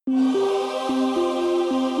All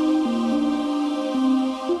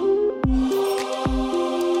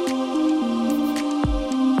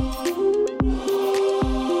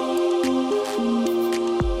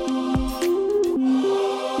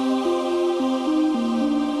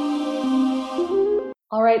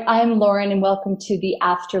right, I'm Lauren and welcome to The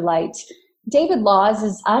Afterlight. David Laws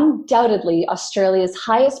is undoubtedly Australia's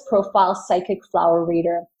highest profile psychic flower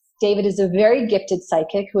reader. David is a very gifted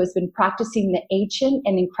psychic who has been practicing the ancient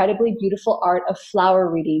and incredibly beautiful art of flower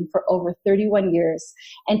reading for over 31 years.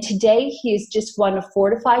 And today he is just one of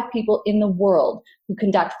 4 to 5 people in the world who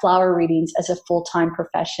conduct flower readings as a full-time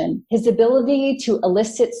profession. His ability to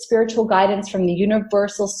elicit spiritual guidance from the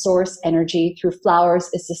universal source energy through flowers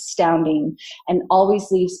is astounding and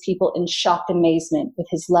always leaves people in shocked amazement with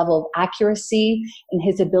his level of accuracy and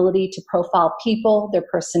his ability to profile people, their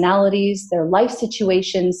personalities, their life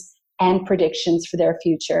situations, and predictions for their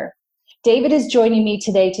future. David is joining me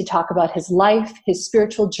today to talk about his life, his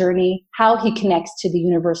spiritual journey, how he connects to the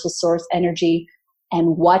universal source energy,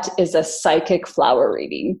 and what is a psychic flower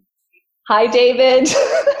reading. Hi, David.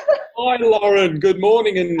 Hi, Lauren. Good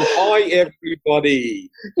morning, and hi, everybody.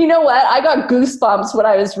 You know what? I got goosebumps when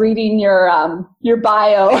I was reading your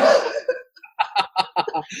bio.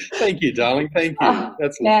 Thank you, darling. Thank you.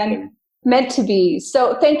 That's lovely. Meant to be.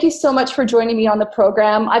 So thank you so much for joining me on the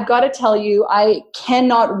program. I've got to tell you, I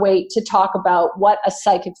cannot wait to talk about what a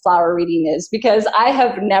psychic flower reading is because I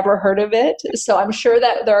have never heard of it. So I'm sure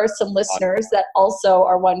that there are some listeners that also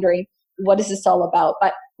are wondering, what is this all about?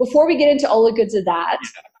 But before we get into all the goods of that,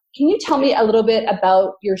 can you tell me a little bit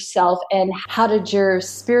about yourself and how did your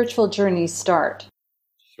spiritual journey start?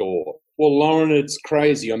 Sure. Well, Lauren, it's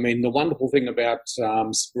crazy. I mean, the wonderful thing about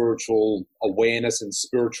spiritual awareness and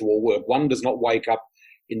spiritual work, one does not wake up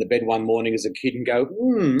in the bed one morning as a kid and go,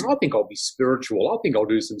 I think I'll be spiritual. I think I'll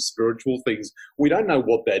do some spiritual things. We don't know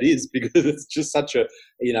what that is because it's just such a,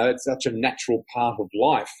 it's such a natural part of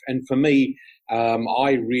life. And for me,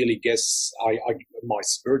 I really guess my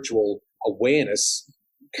spiritual awareness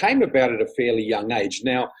came about at a fairly young age.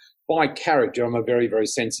 Now, by character, I'm a very, very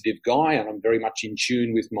sensitive guy and I'm very much in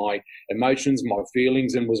tune with my emotions, my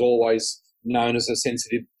feelings, and was always known as a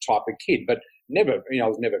sensitive type of kid, but never, I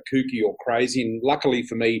was never kooky or crazy. And luckily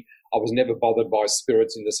for me, I was never bothered by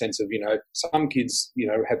spirits in the sense of, some kids,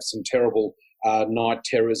 have some terrible night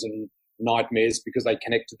terrors and nightmares because they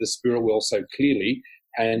connect to the spirit world so clearly.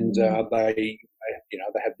 And they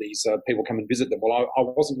have these people come and visit them. Well, I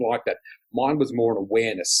wasn't like that. Mine was more an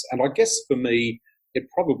awareness. And I guess for me, it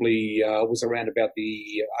probably was around about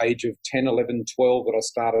the age of 10, 11, 12 that I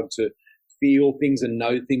started to feel things and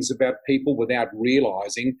know things about people without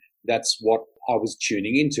realising that's what I was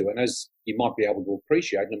tuning into. And as you might be able to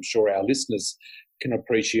appreciate, and I'm sure our listeners can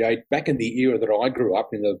appreciate, back in the era that I grew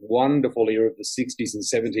up, in the wonderful era of the 60s and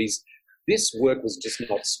 70s, this work was just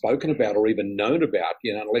not spoken about or even known about,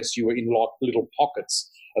 unless you were in like little pockets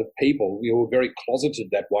of people. You were very closeted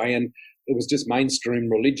that way, and it was just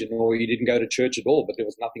mainstream religion, or you didn't go to church at all, but there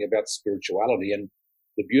was nothing about spirituality. And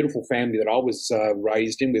the beautiful family that I was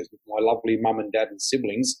raised in with my lovely mum and dad and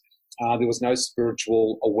siblings, there was no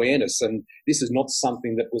spiritual awareness. And this is not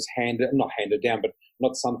something that was not handed down, but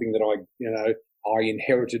not something that I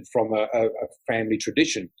inherited from a family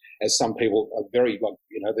tradition, as some people are very,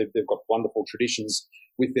 they've got wonderful traditions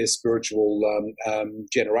with their spiritual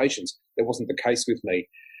generations. That wasn't the case with me.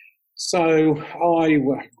 So I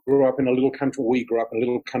grew up in a little country. We grew up in a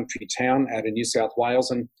little country town out in New South Wales,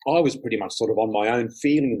 and I was pretty much sort of on my own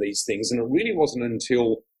feeling these things. And it really wasn't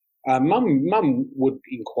until Mum would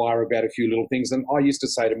inquire about a few little things, and I used to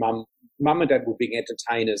say to Mum and Dad were big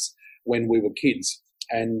entertainers when we were kids,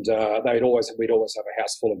 and we'd always have a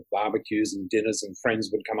house full of barbecues and dinners, and friends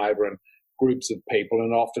would come over and groups of people.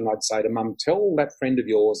 And often I'd say to Mum, "Tell that friend of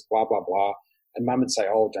yours, blah blah blah." And Mum would say,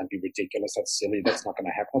 "Oh, don't be ridiculous. That's silly. That's not going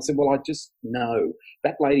to happen." I said, "Well, I just know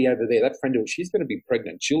that lady over there, that friend of yours, she's going to be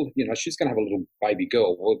pregnant. She's going to have a little baby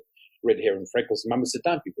girl with red hair and freckles." And Mum said,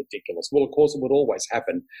 "Don't be ridiculous." Well, of course, it would always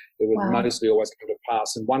happen. It would mostly always come to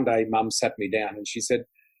pass. And one day Mum sat me down and she said,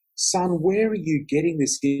 "Son, where are you getting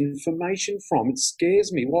this information from? It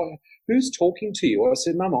scares me. Who's talking to you?" I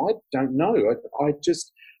said, "Mum, I don't know. I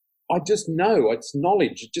just know. It's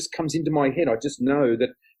knowledge. It just comes into my head. I just know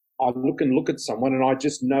that I look at someone and I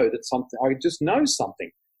just know I just know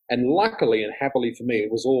something." And luckily and happily for me,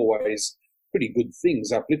 it was always pretty good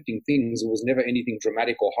things, uplifting things. It was never anything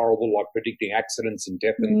dramatic or horrible like predicting accidents and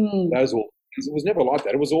death and those all things. It was never like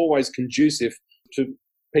that. It was always conducive to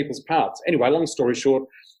people's paths. Anyway, long story short,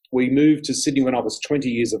 we moved to Sydney when I was 20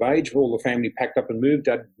 years of age. All the family packed up and moved.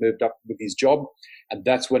 Dad moved up with his job. And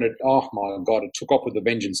that's when it took off with a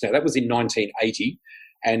vengeance. Now, that was in 1980.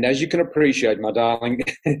 And as you can appreciate, my darling,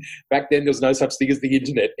 back then there was no such thing as the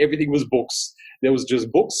internet. Everything was books. There was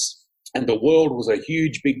just books, and the world was a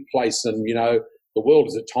huge, big place. And, the world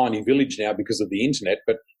is a tiny village now because of the internet.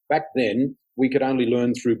 But back then, we could only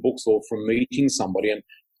learn through books or from meeting somebody. And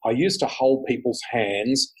I used to hold people's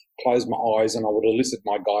hands, close my eyes, and I would elicit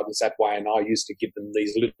my guidance that way. And I used to give them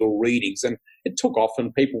these little readings. And it took off,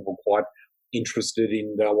 and people were quite interested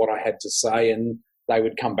in what I had to say. And they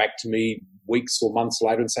would come back to me weeks or months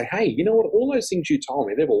later and say, hey, you know what, all those things you told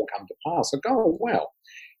me, they've all come to pass. I go, oh, wow.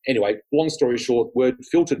 Anyway, long story short, word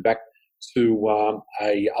filtered back to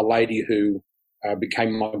a lady who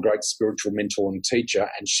became my great spiritual mentor and teacher,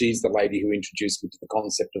 and she's the lady who introduced me to the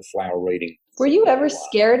concept of flower reading. Were you ever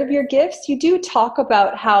scared of your gifts? You do talk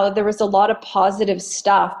about how there was a lot of positive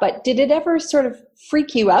stuff, but did it ever sort of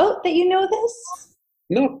freak you out that you know this?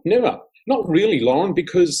 No, never. Not really, Lauren,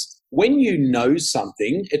 because when you know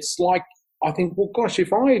something, it's like, I think, well, gosh,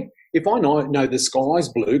 if I know the sky's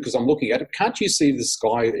blue because I'm looking at it, can't you see the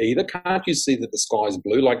sky either? Can't you see that the sky's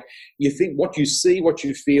blue? Like, you think what you see, what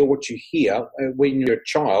you feel, what you hear when you're a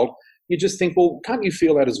child, you just think, well, can't you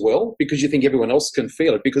feel that as well? Because you think everyone else can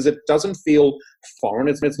feel it, because it doesn't feel foreign.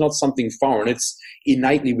 It's not something foreign. It's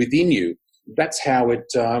innately within you. That's how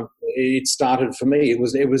it started for me. It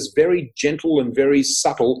was very gentle and very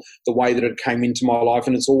subtle, the way that it came into my life,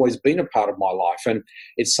 and it's always been a part of my life. And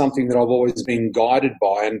it's something that I've always been guided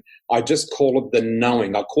by. And I just call it the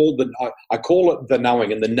knowing. I call it the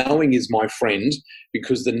knowing, and the knowing is my friend,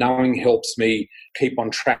 because the knowing helps me keep on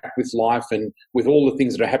track with life and with all the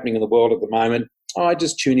things that are happening in the world at the moment. I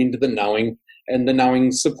just tune into the knowing, and the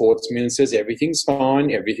knowing supports me and says everything's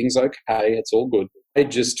fine, everything's okay, it's all good. I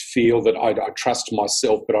just feel that I trust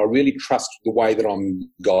myself, but I really trust the way that I'm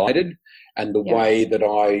guided and the way that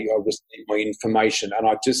I receive my information. And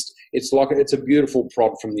it's a beautiful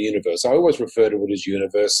prod from the universe. I always refer to it as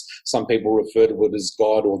universe. Some people refer to it as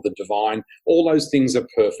God or the divine. All those things are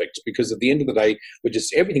perfect, because at the end of the day,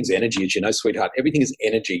 everything's energy, as you know, sweetheart. Everything is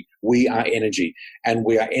energy. We are energy, and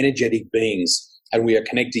we are energetic beings. And we are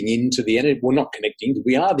connecting into the energy. We're not connecting.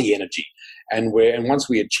 We are the energy. And once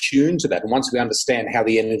we attune to that, and once we understand how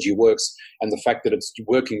the energy works and the fact that it's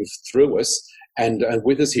working through us and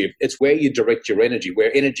with us here, it's where you direct your energy.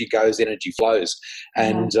 Where energy goes, energy flows.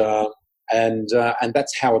 And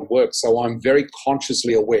that's how it works. So I'm very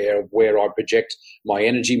consciously aware of where I project my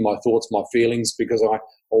energy, my thoughts, my feelings, because I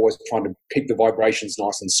always try to keep the vibrations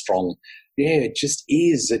nice and strong. Yeah, it just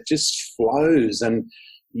is. It just flows. And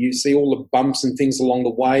you see all the bumps and things along the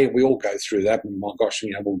way. We all go through that. And my gosh,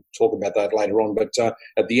 we'll talk about that later on. But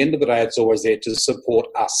at the end of the day, it's always there to support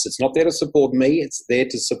us. It's not there to support me. It's there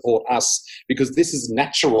to support us, because this is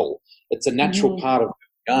natural. It's a natural part of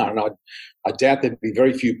who we are. And I doubt there'd be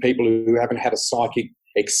very few people who haven't had a psychic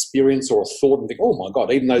experience or a thought and think, oh, my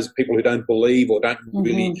God, even those people who don't believe or don't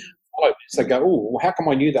really follow this, they go, oh, well, how come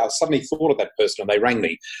I knew that? I suddenly thought of that person and they rang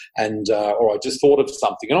me, and or I just thought of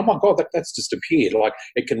something, and oh my God, that's just appeared. Like,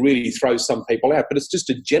 it can really throw some people out, but it's just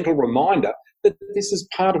a gentle reminder that this is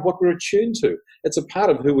part of what we're attuned to. It's a part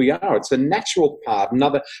of who we are. It's a natural part,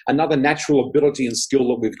 another natural ability and skill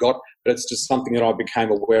that we've got, but it's just something that I became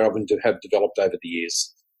aware of and to have developed over the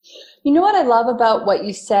years. You know what I love about what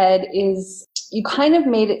you said is you kind of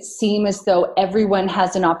made it seem as though everyone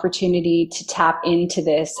has an opportunity to tap into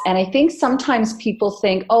this. And I think sometimes people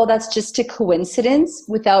think, oh, that's just a coincidence,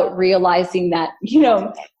 without realizing that,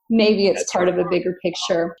 maybe it's part of a bigger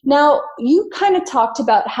picture. Now, you kind of talked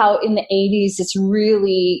about how in the 80s, it's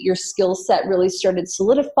really, your skill set really started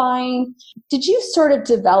solidifying. Did you sort of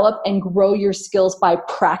develop and grow your skills by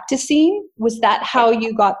practicing? Was that how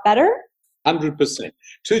you got better? 100%.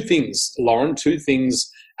 Two things, Lauren,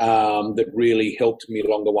 that really helped me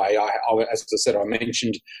along the way. As I said, I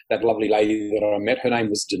mentioned that lovely lady that I met. Her name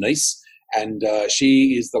was Denise, and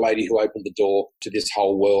she is the lady who opened the door to this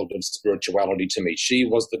whole world of spirituality to me. She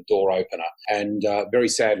was the door opener, and very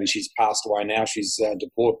sadly, she's passed away now. She's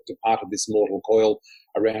departed this mortal coil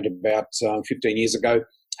around about 15 years ago,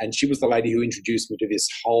 and she was the lady who introduced me to this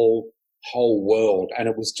whole world. And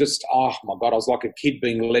it was just, oh my God, I was like a kid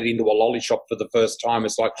being led into a lolly shop for the first time.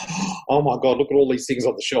 It's like, oh my God, look at all these things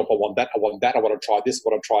on the shelf. I want that, I want to try this, I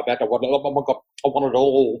want to try that, oh my God, I want it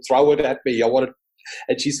all, throw it at me,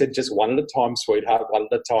 and she said, just one at a time, sweetheart, one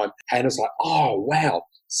at a time. And it's like, oh wow.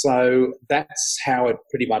 So that's how it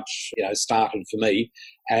pretty much started for me.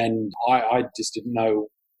 And I just didn't know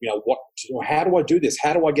how do I do this,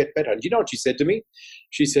 how do I get better? And you know what she said to me?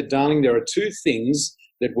 She said, darling, there are two things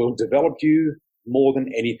that will develop you more than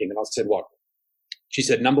anything. And I said, what? She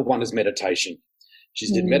said, number one is meditation. She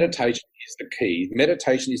said, meditation is the key.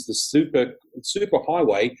 Meditation is the super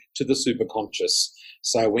highway to the super conscious.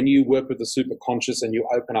 So when you work with the superconscious and you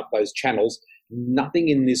open up those channels, nothing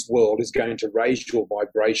in this world is going to raise your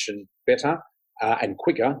vibration better and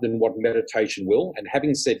quicker than what meditation will. And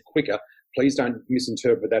having said quicker, please don't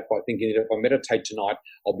misinterpret that by thinking that if I meditate tonight,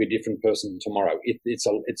 I'll be a different person tomorrow. It's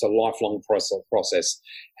a lifelong process.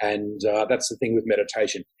 And that's the thing with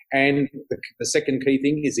meditation. And the second key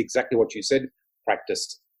thing is exactly what you said: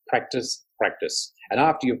 practice, practice, practice. And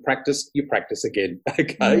after you've practiced, you practice again.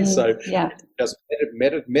 Okay, so just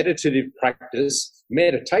meditative practice,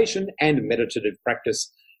 meditation and meditative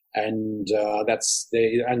practice. And that's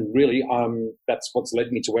what's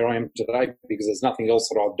led me to where I am today, because there's nothing else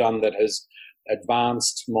that I've done that has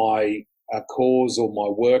advanced my cause or my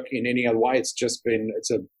work in any other way. It's just been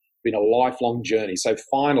a lifelong journey. So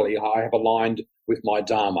finally, I have aligned with my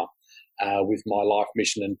Dharma, with my life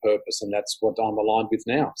mission and purpose, and that's what I'm aligned with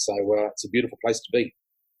now. So it's a beautiful place to be.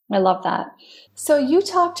 I love that. So you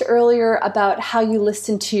talked earlier about how you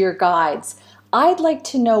listen to your guides. I'd like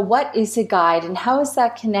to know, what is a guide and how is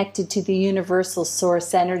that connected to the universal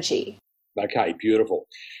source energy? Okay, beautiful.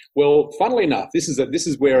 Well, funnily enough, this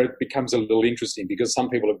is where it becomes a little interesting, because some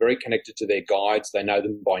people are very connected to their guides. They know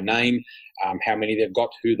them by name, how many they've got,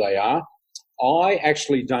 who they are. I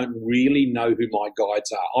actually don't really know who my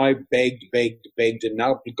guides are. I begged and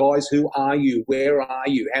no, guys, who are you? Where are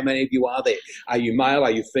you? How many of you are there? Are you male?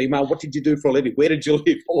 Are you female? What did you do for a living? Where did you live?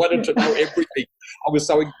 I wanted to know everything. I was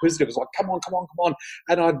so inquisitive. I was like, come on.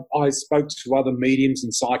 And I spoke to other mediums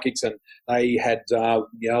and psychics, and they had,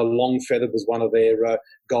 Longfeather was one of their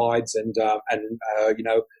guides, and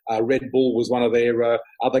Red Bull was one of their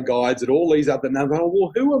other guides, and all these other. And I go,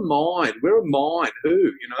 well, who are mine? Where are mine?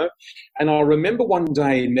 Who? And I remember one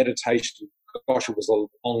day in meditation. Gosh, it was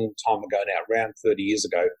a long time ago now, around 30 years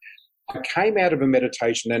ago. I came out of a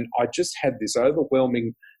meditation, and I just had this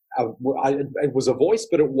overwhelming. It was a voice,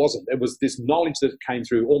 but it wasn't. It was this knowledge that came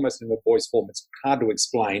through almost in a voice form. It's hard to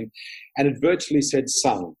explain. And it virtually said,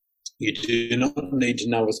 son, you do not need to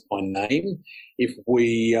know us by name. If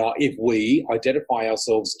we identify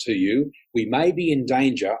ourselves to you, we may be in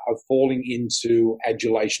danger of falling into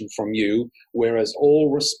adulation from you, whereas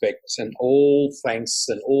all respect and all thanks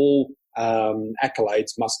and all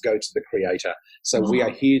accolades must go to the Creator. So we are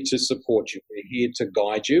here to support you. We're here to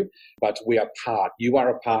guide you, but you are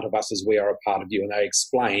a part of us as we are a part of you. And they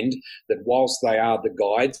explained that whilst they are the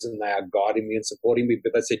guides and they are guiding me and supporting me,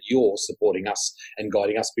 but they said you're supporting us and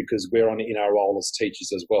guiding us because we're in our role as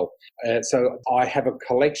teachers as well. So I have a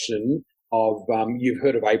collection of, you've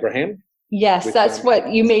heard of Abraham? Yes, that's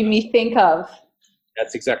what you made me think of.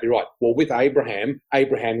 That's exactly right. Well, with Abraham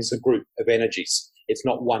is a group of energies. It's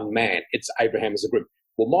not one man. It's Abraham as a group.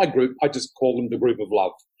 Well, my group, I just call them the group of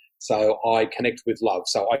love. So I connect with love.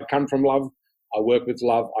 So I come from love. I work with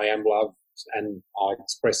love. I am love. And I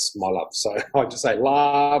express my love. So I just say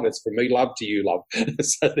love. It's from me, love, to you, love.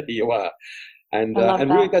 So there you are. And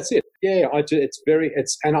really that's it. Yeah,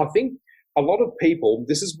 and I think a lot of people,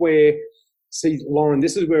 this is where, see, Lauren,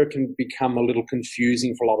 this is where it can become a little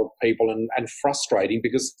confusing for a lot of people and frustrating,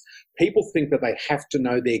 because people think that they have to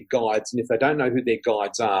know their guides. And if they don't know who their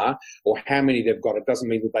guides are or how many they've got, it doesn't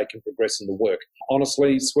mean that they can progress in the work.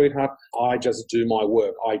 Honestly, sweetheart, I just do my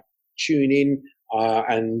work. I tune in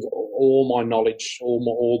and all my knowledge,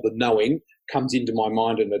 all the knowing comes into my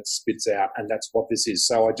mind and it spits out, and that's what this is.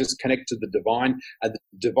 So I just connect to the divine, and the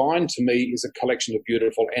divine to me is a collection of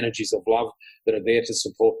beautiful energies of love that are there to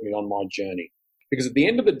support me on my journey. Because at the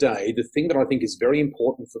end of the day, the thing that I think is very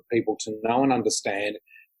important for people to know and understand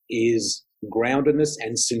is groundedness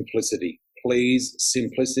and simplicity. Please,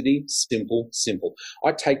 simplicity, simple.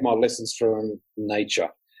 I take my lessons from nature.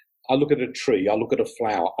 I look at a tree, I look at a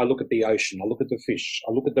flower, I look at the ocean, I look at the fish,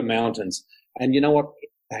 I look at the mountains, and you know what?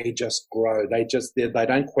 They just grow. They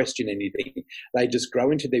don't question anything. They just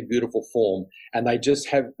grow into their beautiful form, and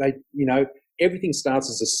everything starts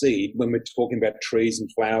as a seed when we're talking about trees and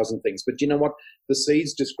flowers and things. But you know what? The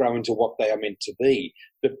seeds just grow into what they are meant to be.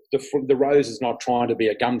 The rose is not trying to be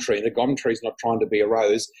a gum tree. The gum tree is not trying to be a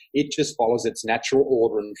rose. It just follows its natural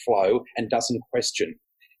order and flow and doesn't question.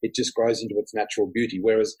 It just grows into its natural beauty.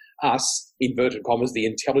 Whereas us, inverted commas, the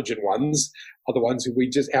intelligent ones, are the ones who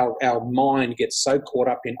our mind gets so caught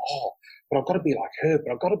up in, but I've got to be like her,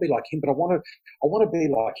 but I've got to be like him, but I want to be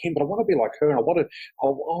like him, but I want to be like her, and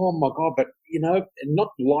oh my God, but not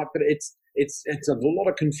like, but it's a lot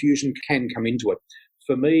of confusion can come into it.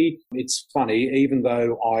 For me, it's funny, even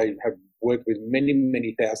though I have worked with many,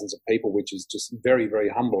 many thousands of people, which is just very, very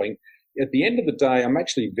humbling. At the end of the day, I'm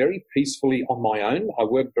actually very peacefully on my own. I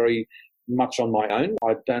work very much on my own.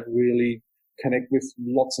 I don't really connect with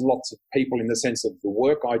lots and lots of people in the sense of the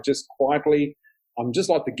work. I just quietly I'm just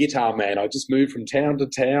like the guitar man. I just move from town to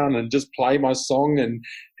town and just play my song, and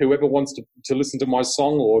whoever wants to listen to my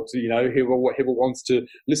song, or to, whoever wants to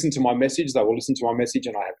listen to my message, they will listen to my message,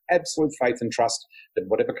 and I have absolute faith and trust that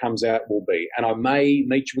whatever comes out will be. And I may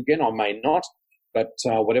meet you again, I may not, but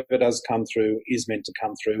whatever does come through is meant to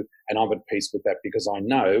come through, and I'm at peace with that because I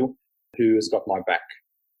know who has got my back.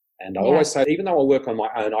 And I always say, even though I work on my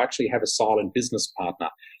own, I actually have a silent business partner.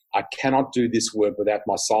 I cannot do this work without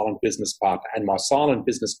my silent business partner. And my silent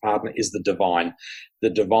business partner is the divine. The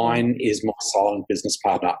divine is my silent business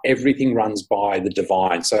partner. Everything runs by the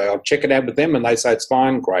divine. So I'll check it out with them and they say it's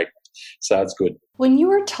fine, great. So it's good. When you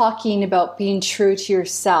were talking about being true to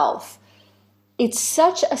yourself, it's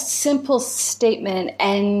such a simple statement,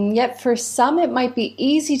 and yet for some it might be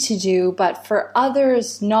easy to do, but for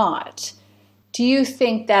others not. Do you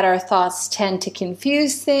think that our thoughts tend to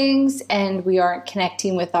confuse things and we aren't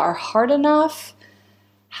connecting with our heart enough?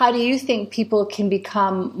 How do you think people can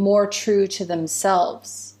become more true to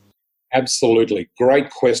themselves? Absolutely.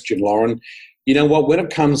 Great question, Lauren. You know what, when it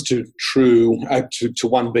comes to to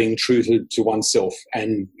one being true to oneself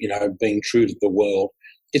and, being true to the world,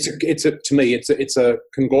 to me, it's a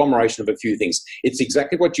conglomeration of a few things. It's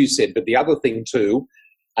exactly what you said, but the other thing too,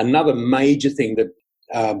 another major thing that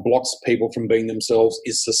blocks people from being themselves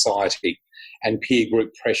is society and peer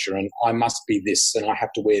group pressure, and I must be this, and I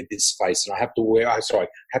have to wear this face, and I have to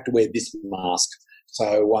wear this mask.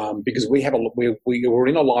 So because we're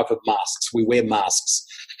in a life of masks, we wear masks,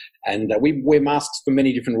 and we wear masks for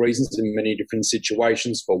many different reasons in many different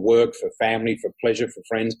situations, for work, for family, for pleasure, for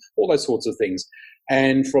friends, all those sorts of things.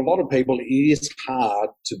 And for a lot of people, it is hard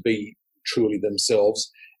to be truly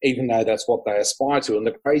themselves, even though that's what they aspire to. And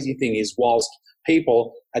the crazy thing is, whilst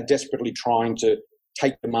people are desperately trying to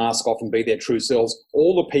take the mask off and be their true selves,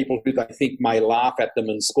 all the people who they think may laugh at them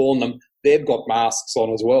and scorn them, they've got masks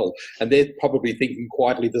on as well. And they're probably thinking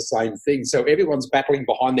quietly the same thing. So everyone's battling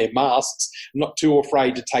behind their masks, not too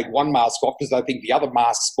afraid to take one mask off because they think the other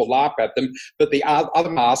masks will laugh at them. But the other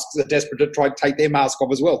masks are desperate to try to take their mask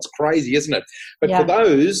off as well. It's crazy, isn't it? But for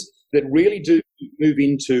those that really do move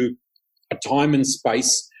into a time and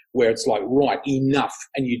space where it's like, right, enough,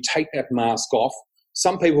 and you take that mask off,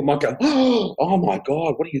 some people might go, oh my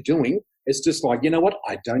God, what are you doing? It's just like, you know what?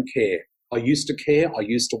 I don't care. I used to care, I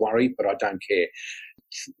used to worry, but I don't care.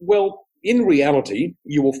 Well, in reality,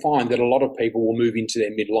 you will find that a lot of people will move into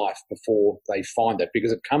their midlife before they find that,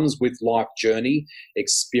 because it comes with life journey,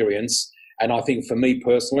 experience. And I think for me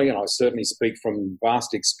personally, and I certainly speak from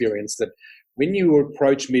vast experience, that when you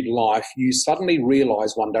approach midlife, you suddenly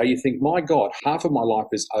realise one day, you think, my God, half of my life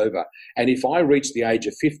is over. And if I reach the age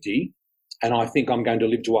of 50 and I think I'm going to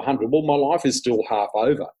live to 100, well, my life is still half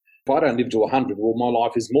over. If I don't live to 100, well, my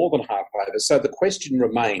life is more than half over. So the question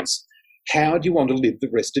remains, how do you want to live the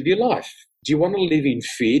rest of your life? Do you want to live in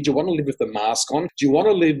fear? Do you want to live with the mask on? Do you want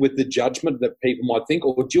to live with the judgment that people might think?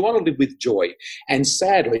 Or do you want to live with joy? And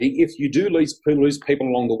sadly, if you do lose people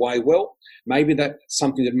along the way, well, maybe that's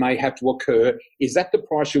something that may have to occur. Is that the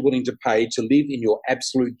price you're willing to pay to live in your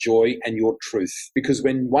absolute joy and your truth? Because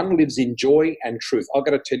when one lives in joy and truth, I've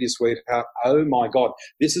got to tell you, sweetheart, oh my God,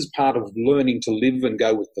 this is part of learning to live and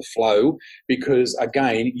go with the flow, because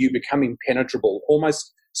again, you become impenetrable,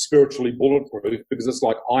 almost spiritually bulletproof, because it's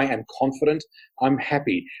like, I am confident, I'm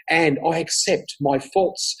happy, and I accept my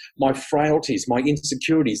faults, my frailties, my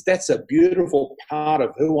insecurities. That's a beautiful part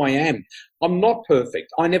of who I am. I'm not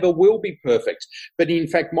perfect. I never will be perfect. But in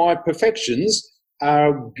fact, my perfections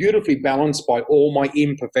are beautifully balanced by all my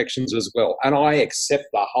imperfections as well. And I accept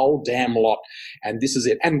the whole damn lot. And this is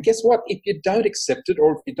it. And guess what? If you don't accept it,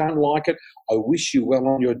 or if you don't like it, I wish you well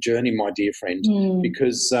on your journey, my dear friend,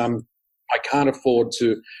 because I can't afford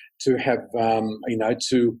to have,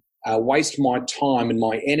 waste my time and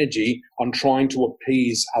my energy on trying to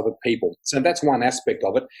appease other people. So that's one aspect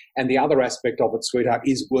of it. And the other aspect of it, sweetheart,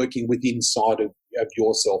 is working within inside of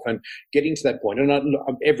yourself and getting to that point. And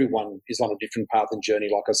everyone is on a different path and journey,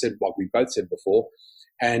 like I said, like we both said before.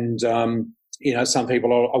 And, some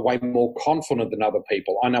people are way more confident than other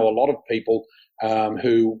people. I know a lot of people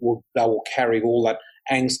who will carry all that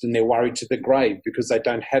angst and they're worried to the grave because they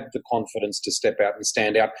don't have the confidence to step out and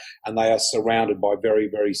stand out, and they are surrounded by very,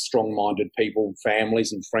 very strong-minded people,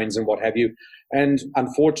 families and friends and what have you. And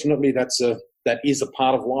unfortunately, that is a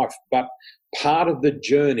part of life. But part of the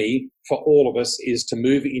journey for all of us is to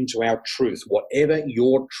move into our truth, whatever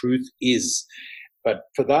your truth is. But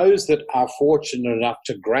for those that are fortunate enough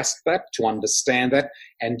to grasp that, to understand that,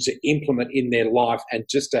 and to implement in their life, and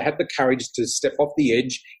just to have the courage to step off the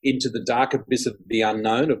edge into the dark abyss of the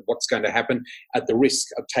unknown of what's going to happen at the risk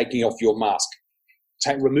of taking off your mask.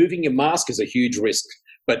 Removing your mask is a huge risk.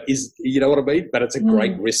 but you know what I mean? But it's a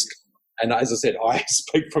great risk. And as I said, I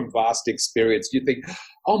speak from vast experience. You think,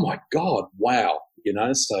 oh my God, wow.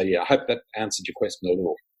 So yeah, I hope that answered your question a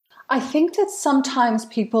little. I think that sometimes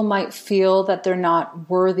people might feel that they're not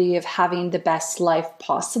worthy of having the best life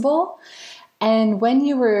possible. And when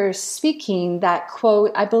you were speaking, that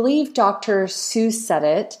quote, I believe Dr. Seuss said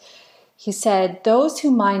it. He said, "Those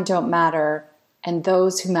who mind don't matter, and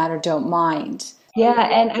those who matter don't mind." Yeah,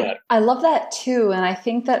 and I love that too. And I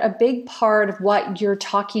think that a big part of what you're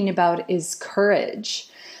talking about is courage.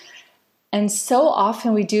 And so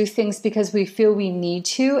often we do things because we feel we need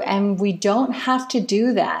to, and we don't have to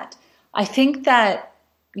do that. I think that,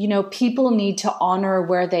 people need to honor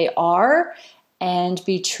where they are and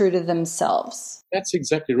be true to themselves. That's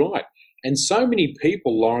exactly right. And so many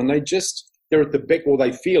people, Lauren, they're at the beck, or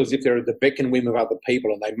they feel as if they're at the beck and whim of other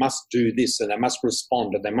people, and they must do this, and they must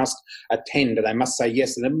respond, and they must attend, and they must say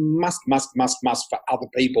yes, and they must for other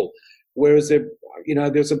people. Whereas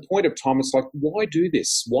there's a point of time, it's like, why do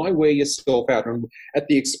this? Why wear yourself out and at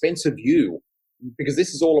the expense of you? Because this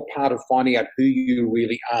is all a part of finding out who you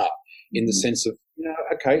really are, in the sense of,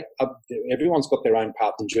 okay, everyone's got their own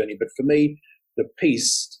path and journey, but for me, the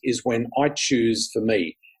peace is when I choose for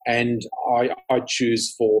me, and I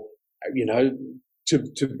choose for,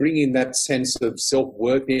 to bring in that sense of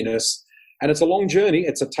self-worthiness. And it's a long journey.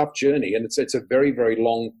 It's a tough journey, and it's a very, very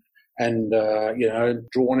long and,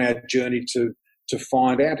 drawn-out journey to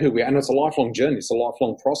find out who we are. And it's a lifelong journey. It's a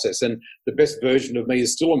lifelong process. And the best version of me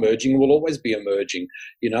is still emerging and will always be emerging,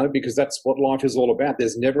 because that's what life is all about.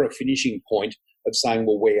 There's never a finishing point of saying,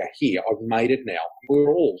 well, we are here. I've made it now.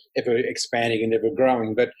 We're all ever expanding and ever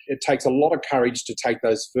growing, but it takes a lot of courage to take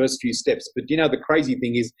those first few steps. But, the crazy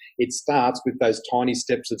thing is it starts with those tiny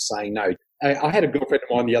steps of saying no. I had a girlfriend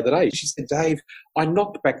of mine the other day. She said, Dave, I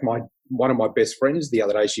knocked back one of my best friends the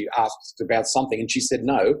other day. She asked about something and she said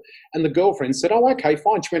no. And the girlfriend said, oh, okay,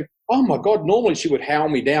 fine. She went, oh my God, normally she would howl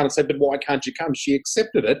me down and say, but why can't you come? She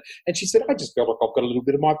accepted it. And she said, I just felt like I've got a little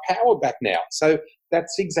bit of my power back now. So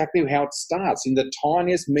that's exactly how it starts, in the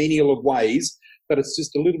tiniest menial of ways. But it's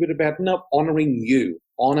just a little bit about honouring you.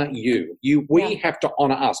 Honour you. We have to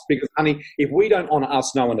honour us, because, honey, if we don't honour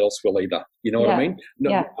us, no one else will either. You know what I mean?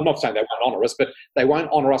 No, I'm not saying they won't honour us, but they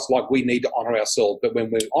won't honour us like we need to honour ourselves. But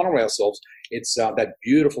when we honour ourselves, it's that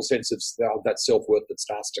beautiful sense of that self-worth that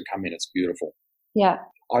starts to come in. It's beautiful. Yeah.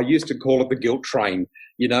 I used to call it the guilt train.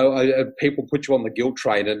 People put you on the guilt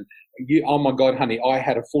train, and oh my God, honey, I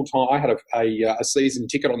had a season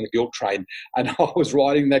ticket on the guilt train, and I was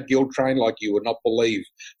riding that guilt train like you would not believe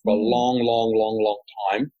for a long, long, long, long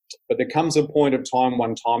time. But there comes a point of time,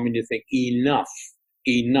 one time, when you think, enough.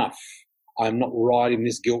 I'm not riding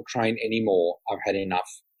this guilt train anymore. I've had enough.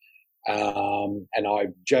 And I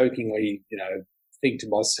jokingly, think to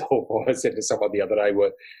myself, or I said to someone the other day,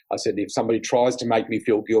 where I said, if somebody tries to make me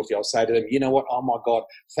feel guilty, I'll say to them, you know what? Oh my God,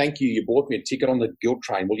 thank you. You bought me a ticket on the guilt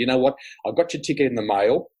train. Well, you know what? I got your ticket in the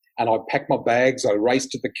mail, and I packed my bags. I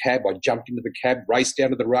raced to the cab. I jumped into the cab, raced down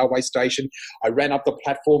to the railway station. I ran up the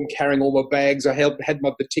platform carrying all my bags. I had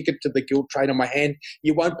the ticket to the guilt train in my hand.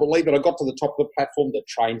 You won't believe it. I got to the top of the platform. The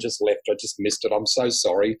train just left. I just missed it. I'm so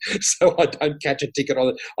sorry. So I don't catch a ticket on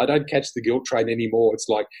it. I don't catch the guilt train anymore. It's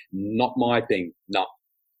like, not my thing. No.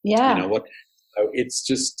 Yeah. You know what? So it's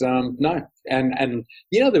just, no. And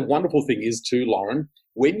the wonderful thing is too, Lauren,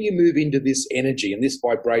 when you move into this energy and this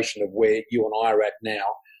vibration of where you and I are at now,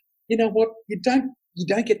 you know what? You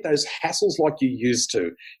don't get those hassles like you used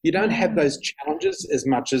to. You don't have those challenges as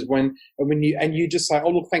much as when you just say, oh,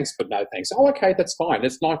 look, thanks, but no thanks. Oh, okay, that's fine.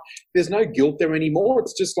 It's not, there's no guilt there anymore.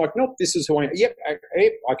 It's just like, no, this is who I am. Yep,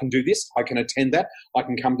 I can do this. I can attend that. I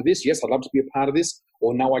can come to this. Yes, I'd love to be a part of this.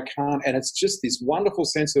 Or no, I can't. And it's just this wonderful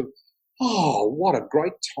sense of, oh, what a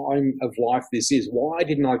great time of life this is. Why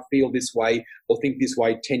didn't I feel this way or think this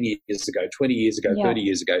way 10 years ago, 20 years ago, 30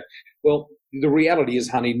 years ago? Well, the reality is,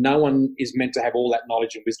 honey, no one is meant to have all that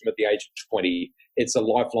knowledge and wisdom at the age of 20. It's a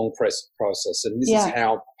lifelong process, and this is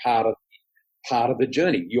how part of the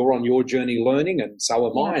journey. You're on your journey learning, and so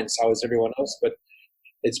am I, and so is everyone else. But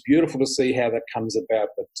it's beautiful to see how that comes about.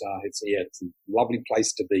 But it's a lovely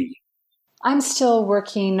place to be. I'm still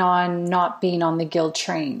working on not being on the guilt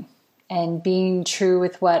train and being true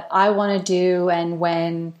with what I want to do and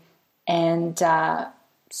when, and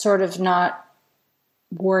sort of not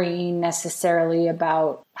worrying necessarily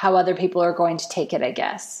about how other people are going to take it, I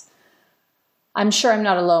guess. I'm sure I'm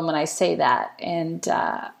not alone when I say that. And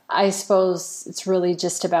I suppose it's really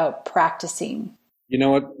just about practicing. You know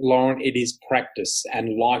what, Lauren? It is practice,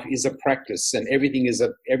 and life is a practice, and everything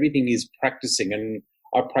is practicing. And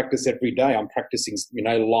I practice every day. I'm practicing,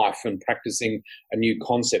 life and practicing a new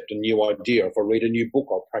concept, a new idea. If I read a new book,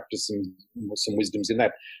 I'll practice some wisdoms in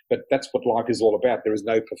that. But that's what life is all about. There is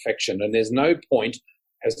no perfection, and there's no point,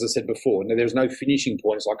 as I said before, there's no finishing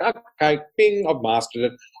point. It's like, okay, bing, I've mastered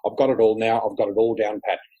it. I've got it all now. I've got it all down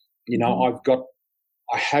pat.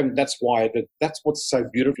 That's what's so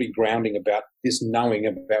beautifully grounding about this knowing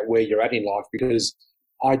about where you're at in life, because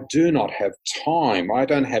I do not have time. I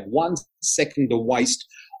don't have 1 second to waste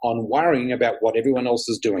on worrying about what everyone else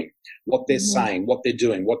is doing, what they're saying, what they're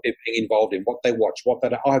doing, what they're being involved in, what they watch,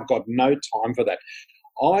 I've got no time for that.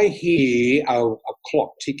 I hear a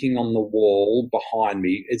clock ticking on the wall behind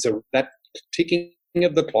me. That ticking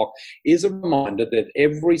of the clock is a reminder that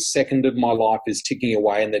every second of my life is ticking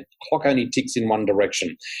away, and the clock only ticks in one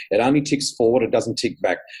direction. It only ticks forward, it doesn't tick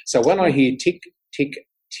back. So when I hear tick, tick,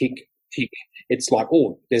 tick, tick, it's like,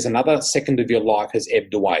 oh, there's another second of your life has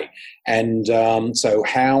ebbed away. And so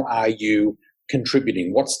how are you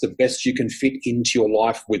contributing? What's the best you can fit into your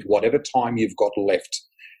life with whatever time you've got left?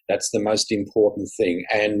 That's the most important thing.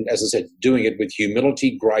 And as I said, doing it with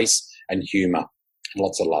humility, grace, and humor.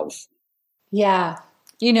 Lots of love. Yeah.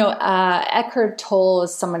 Eckhart Tolle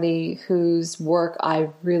is somebody whose work I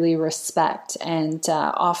really respect and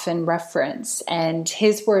often reference. And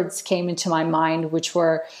his words came into my mind, which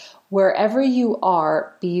were, wherever you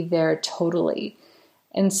are, be there totally.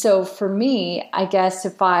 And so for me, I guess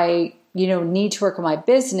if I, need to work on my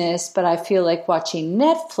business, but I feel like watching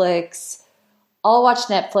Netflix, I'll watch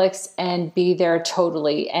Netflix and be there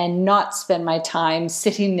totally and not spend my time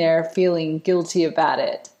sitting there feeling guilty about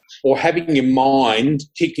it. Or having your mind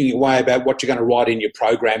ticking away about what you're going to write in your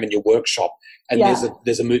program and your workshop, and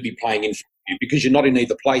there's a movie playing in front of you because you're not in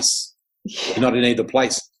either place. You're not in either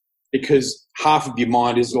place because half of your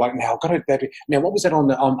mind is like, now I've got to. Now what was that on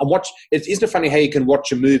the? I'm watch. Isn't it funny how you can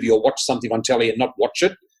watch a movie or watch something on telly and not watch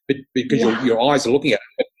it, but because your eyes are looking at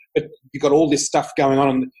it. But you've got all this stuff going on,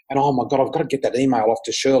 and oh my God, I've got to get that email off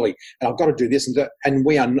to Shirley, and I've got to do this and that.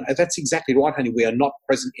 And that's exactly right, honey. We are not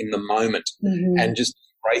present in the moment, and just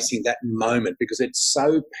embracing that moment, because it's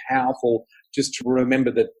so powerful just to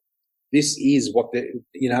remember that this is what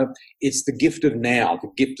it's the gift of now,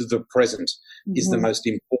 the gift of the present is the most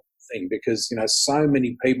important thing, because, so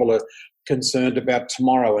many people are concerned about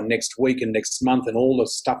tomorrow and next week and next month and all the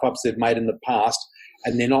stuff ups they've made in the past,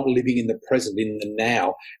 and they're not living in the present, in the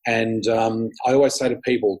now. And I always say to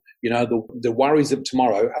people, the worries of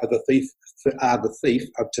tomorrow are the thief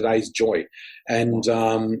of today's joy, and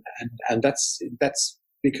that's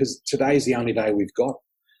because today's the only day we've got.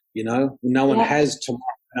 No one has tomorrow,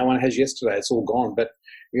 no one has yesterday. It's all gone. But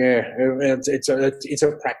it's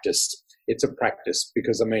a practice. It's a practice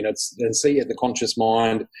because the conscious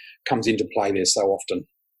mind comes into play there so often.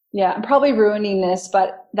 Yeah, I'm probably ruining this,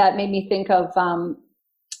 but that made me think of,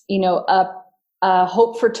 a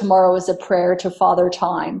hope for tomorrow is a prayer to Father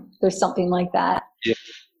Time. There's something like that.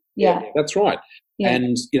 Yeah, that's right. Yeah.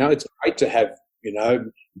 And, it's great to have,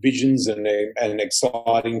 visions and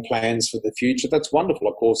exciting plans for the future. That's wonderful.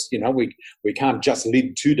 Of course, we can't just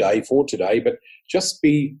live today for today, but just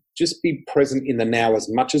be present in the now as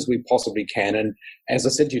much as we possibly can. And as I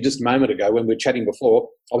said to you just a moment ago when we were chatting before,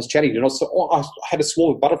 I was chatting and I had a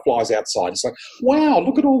swarm of butterflies outside. It's like, wow,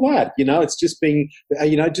 look at all that. It's just being,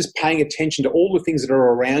 just paying attention to all the things that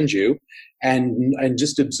are around you and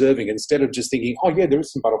just observing instead of just thinking, oh yeah, there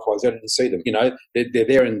is some butterflies. I didn't see them. They're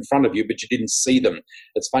there in front of you, but you didn't see them.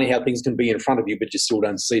 It's funny how things can be in front of you, but you still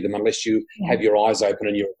don't see them unless you have your eyes open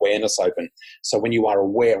and your awareness open. So when you are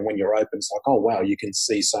aware and when you're open, it's like, oh wow, you can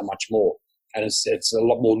see so much more, and it's a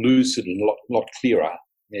lot more lucid and a lot clearer.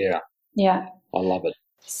 Yeah, I love it.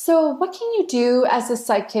 So what can you do as a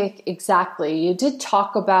psychic exactly? You did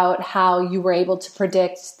talk about how you were able to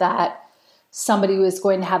predict that somebody was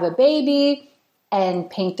going to have a baby and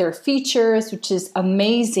paint their features, which is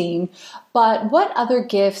amazing. But what other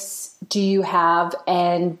gifts do you have,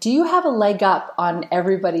 and do you have a leg up on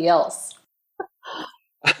everybody else?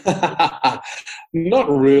 Not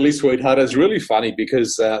really, sweetheart. It's really funny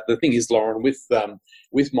because the thing is, Lauren,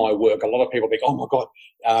 with my work, a lot of people think, oh my God,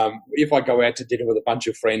 if I go out to dinner with a bunch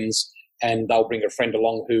of friends and they'll bring a friend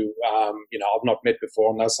along who, I've not met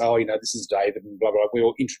before, and they'll say, oh, this is David, and blah, blah, blah. We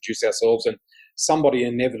all introduce ourselves, and somebody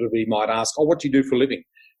inevitably might ask, oh, what do you do for a living?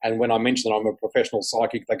 And when I mention that I'm a professional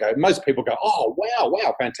psychic, most people go, oh,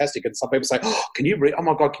 wow, fantastic. And some people say, oh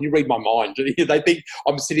my God, can you read my mind? They think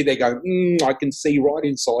I'm sitting there going, I can see right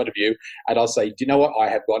inside of you. And I'll say, do you know what? I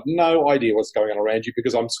have got no idea what's going on around you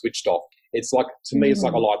because I'm switched off. It's like, to me, it's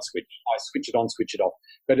like a light switch. I switch it on, switch it off.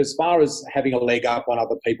 But as far as having a leg up on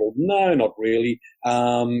other people, no, not really.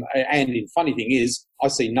 And the funny thing is, I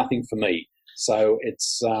see nothing for me. So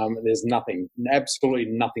it's there's nothing, absolutely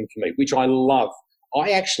nothing for me, which I love.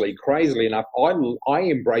 I actually, crazily enough, I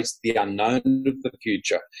embrace the unknown of the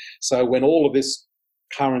future. So when all of this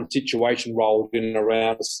current situation rolled in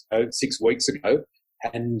around 6 weeks ago,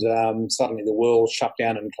 and suddenly the world shut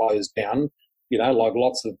down and closed down, like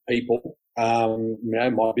lots of people,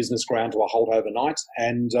 my business ground to a halt overnight,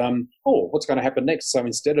 and what's going to happen next? So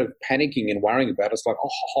instead of panicking and worrying about it, it's like,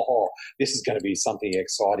 this is going to be something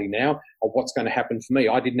exciting now, or what's going to happen for me?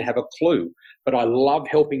 I didn't have a clue, but I love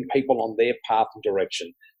helping people on their path and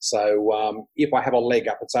direction. So if I have a leg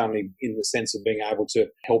up, it's only in the sense of being able to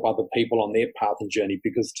help other people on their path and journey,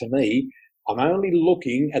 because to me, I'm only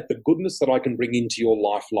looking at the goodness that I can bring into your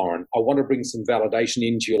life, Lauren. I want to bring some validation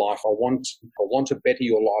into your life. I want to better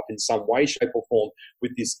your life in some way, shape or form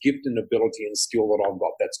with this gift and ability and skill that I've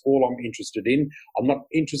got. That's all I'm interested in. I'm not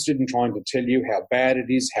interested in trying to tell you how bad it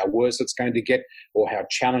is, how worse it's going to get, or how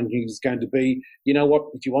challenging it's going to be. You know what?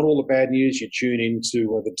 If you want all the bad news, you tune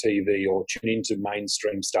into the TV or tune into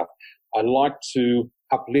mainstream stuff. I like to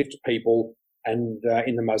uplift people, and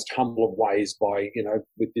in the most humble of ways, by,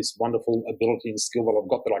 with this wonderful ability and skill that I've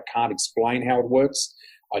got that I can't explain how it works.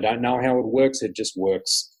 I don't know how it works. It just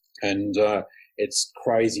works. And it's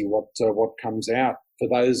crazy what comes out. For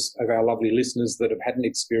those of our lovely listeners that have had an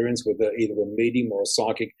experience with either a medium or a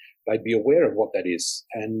psychic, they'd be aware of what that is.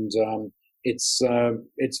 And it's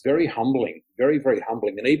very humbling, very, very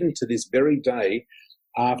humbling. And even to this very day,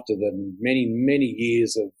 after the many, many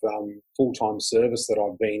years of full-time service that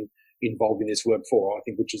I've been involved in this work for, I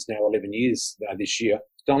think, which is now 11 years this year.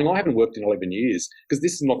 Darling, I haven't worked in 11 years because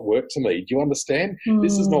this is not work to me. Do you understand?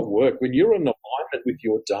 This is not work. When you're in alignment with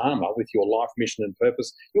your dharma, with your life mission and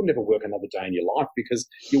purpose, you'll never work another day in your life, because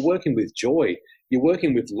you're working with joy, you're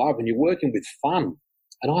working with love, and you're working with fun.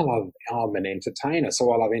 And I'm an entertainer,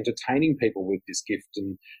 so I love entertaining people with this gift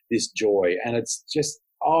and this joy. And it's just,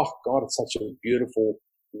 oh God, it's such a beautiful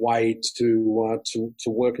way to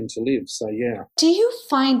work and to live. So yeah. Do you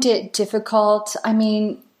find it difficult? I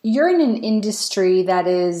mean, you're in an industry that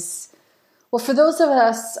is, well, for those of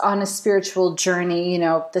us on a spiritual journey,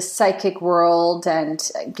 the psychic world and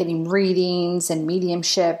getting readings and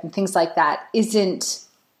mediumship and things like that isn't,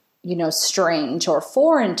 strange or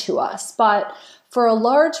foreign to us. But for a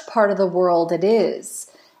large part of the world, it is.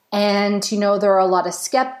 And, there are a lot of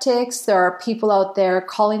skeptics. There are people out there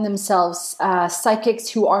calling themselves psychics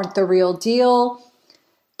who aren't the real deal.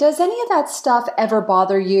 Does any of that stuff ever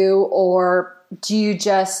bother you, or do you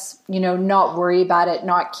just, not worry about it,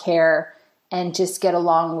 not care, and just get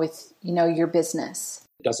along with, your business?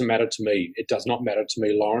 It doesn't matter to me. It does not matter to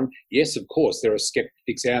me, Lauren. Yes, of course, there are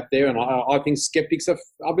skeptics out there, and I think skeptics are,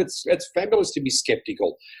 it's fabulous to be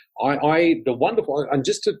skeptical. And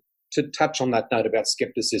just to touch on that note about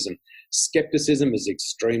skepticism is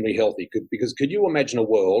extremely healthy, because could you imagine a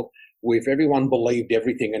world where if everyone believed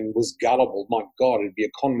everything and was gullible? My God, it'd be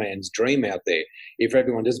a con man's dream out there if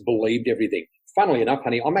everyone just believed everything. Funnily enough,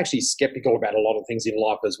 honey, I'm actually skeptical about a lot of things in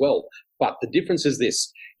life as well. But the difference is this: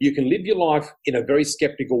 you can live your life in a very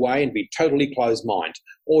skeptical way and be totally closed mind,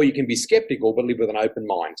 or you can be skeptical but live with an open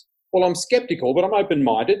mind. Well, I'm skeptical, but I'm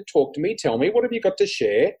open-minded. Talk to me, tell me, what have you got to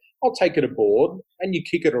share? I'll take it aboard, and you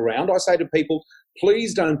kick it around. I say to people,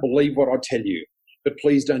 please don't believe what I tell you, but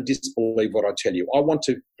please don't disbelieve what I tell you. I want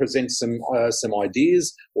to present some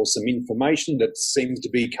ideas or some information that seems to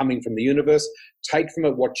be coming from the universe. Take from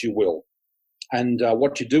it what you will. And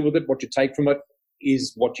what you do with it, what you take from it,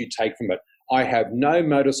 is what you take from it. I have no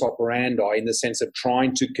modus operandi in the sense of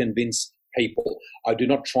trying to convince people. I do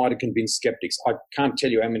not try to convince skeptics. I can't tell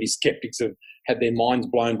you how many skeptics have had their minds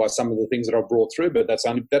blown by some of the things that I've brought through, but that's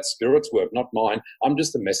Spirit's work, not mine. I'm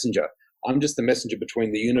just the messenger. I'm just the messenger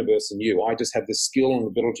between the universe and you. I just have the skill and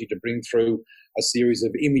ability to bring through a series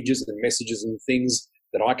of images and messages and things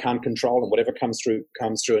that I can't control, and whatever comes through.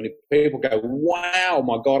 And if people go, wow,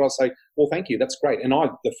 my God, I'll say, well, thank you, that's great. And I'm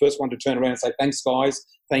the first one to turn around and say, thanks, guys,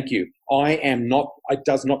 thank you. It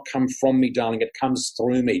does not come from me, darling, it comes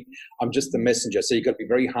through me. I'm just the messenger. So you've got to be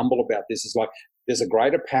very humble about this. It's like there's a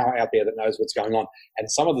greater power out there that knows what's going on.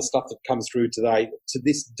 And some of the stuff that comes through today, to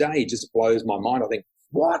this day, just blows my mind. I think,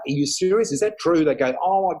 what? Are you serious? Is that true? They go,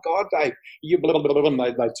 oh my God, Dave, you blah, blah, blah, blah.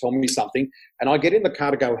 They tell me something. And I get in the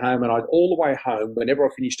car to go home, and all the way home, whenever I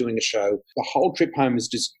finish doing a show, the whole trip home is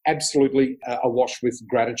just absolutely awash with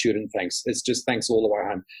gratitude and thanks. It's just thanks all the way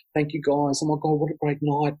home. Thank you, guys. Oh my God, what a great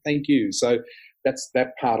night. Thank you. So that's that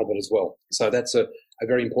part of it as well. So that's a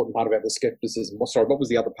very important part about the skepticism. Sorry, what was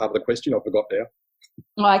the other part of the question? I forgot now.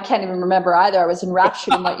 Well, I can't even remember either. I was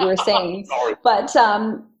enraptured in what you were saying. Sorry. But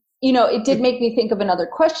It did make me think of another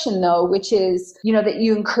question though, which is, that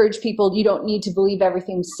you encourage people, you don't need to believe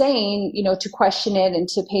everything I'm saying, to question it and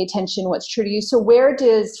to pay attention to what's true to you. So where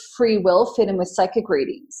does free will fit in with psychic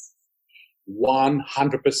readings?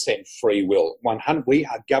 100% free will. 100. We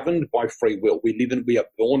are governed by free will. We are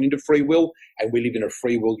born into free will, and we live in a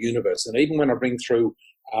free will universe. And even when I bring through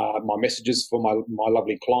my messages for my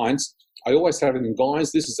lovely clients, I always say to them,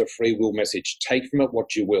 guys, this is a free will message. Take from it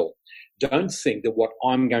what you will. Don't think that what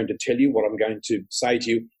I'm going to tell you, what I'm going to say to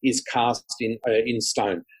you, is cast in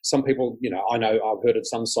stone. Some people, I know I've heard of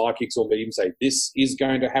some psychics or mediums say, this is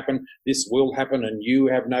going to happen, this will happen, and you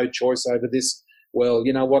have no choice over this. Well,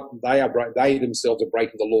 you know what? They themselves are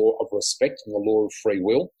breaking the law of respect and the law of free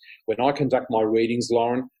will. When I conduct my readings,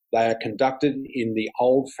 Lauren, they are conducted in the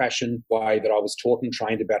old-fashioned way that I was taught and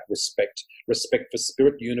trained about respect. Respect for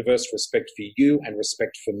spirit, universe, respect for you, and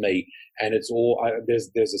respect for me. And it's all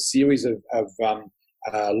there's a series of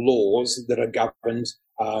laws that are governed,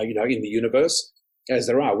 in the universe, as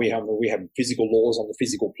there are. We have physical laws on the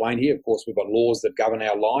physical plane here. Of course, we've got laws that govern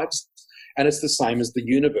our lives. And it's the same as the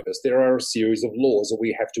universe. There are a series of laws that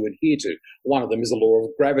we have to adhere to. One of them is the law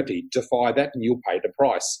of gravity. Defy that and you'll pay the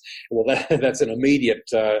price. Well, that's an immediate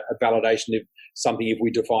validation of something if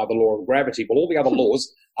we defy the law of gravity. Well, all the other laws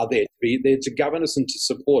are there to govern us and to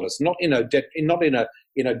support us, not in a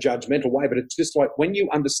judgmental way, but it's just like when you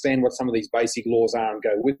understand what some of these basic laws are and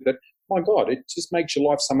go with it, my God, it just makes your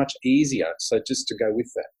life so much easier. So just to go with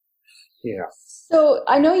that. Yeah. So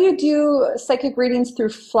I know you do psychic readings through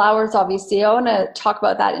flowers, obviously. I want to talk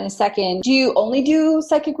about that in a second. Do you only do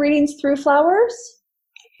psychic readings through flowers?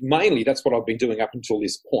 Mainly, that's what I've been doing up until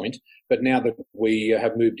this point. But now that we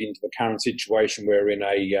have moved into the current situation, we're in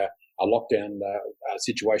a lockdown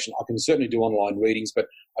situation, I can certainly do online readings, but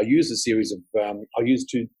I use a series of, I use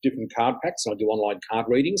 2 different card packs. I do online card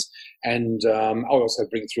readings, and I also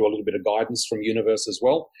bring through a little bit of guidance from Universe as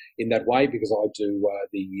well in that way, because I do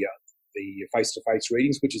the face-to-face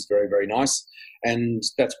readings, which is very, very nice. And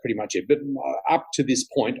that's pretty much it. But up to this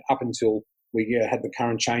point, up until we had the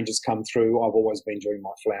current changes come through, I've always been doing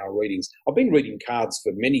my flower readings. I've been reading cards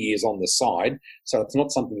for many years on the side, so it's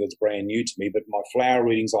not something that's brand new to me, but my flower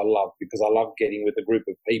readings I love because I love getting with a group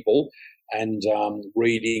of people and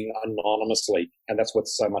reading anonymously, and that's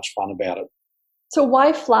what's so much fun about it. So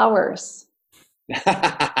why flowers?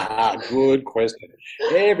 Good question.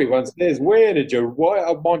 Everyone says,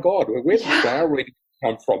 oh my God, where did flower reading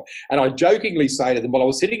come from? And I jokingly say to them, well, I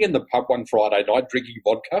was sitting in the pub one Friday night drinking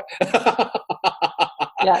vodka.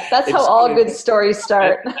 Yeah, that's how all good stories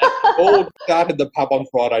start. All started the pub on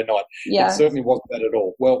Friday night. Yeah. It certainly wasn't that at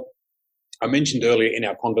all. Well, I mentioned earlier in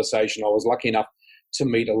our conversation, I was lucky enough to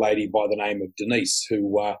meet a lady by the name of Denise, who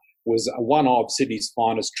was one of Sydney's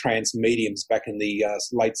finest trance mediums back in the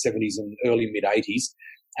late 70s and early mid-80s.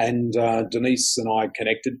 And Denise and I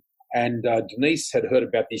connected. And Denise had heard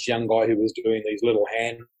about this young guy who was doing these little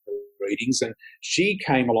hand readings, and she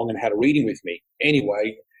came along and had a reading with me.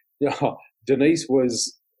 Anyway, Denise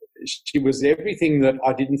was everything that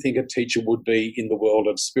I didn't think a teacher would be in the world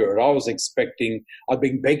of spirit. I'd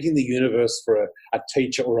been begging the universe for a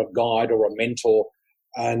teacher or a guide or a mentor,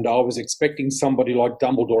 and I was expecting somebody like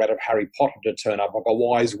Dumbledore out of Harry Potter to turn up, like a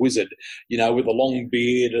wise wizard, with a long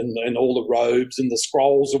beard and all the robes and the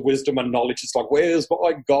scrolls of wisdom and knowledge. It's like, where's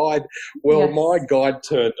my guide? Well, yes. My guide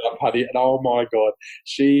turned up, honey, and oh my God,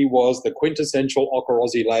 she was the quintessential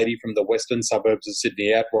Okorosi lady from the western suburbs of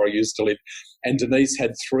Sydney, out where I used to live. And Denise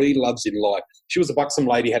had 3 loves in life. She was a buxom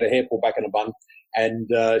lady, had her hair pulled back in a bun, and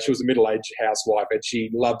she was a middle-aged housewife, and she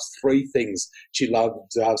loved 3 things. She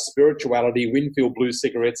loved spirituality, Winfield Blue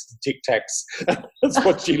cigarettes, Tic Tacs. That's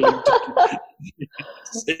what she loved.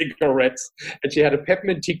 Cigarettes. And she had a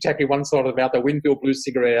peppermint Tic Tac in one side of the mouth, a Winfield Blue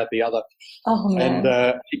cigarette out the other. Oh, man.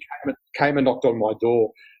 And she came and knocked on my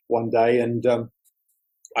door one day, and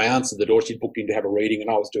I answered the door. She'd booked in to have a reading,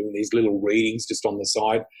 and I was doing these little readings just on the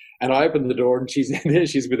side. And I opened the door, and she's in there.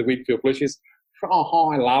 She's with a Winfield Blue. She's, oh,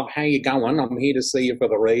 hi, love. How you going? I'm here to see you for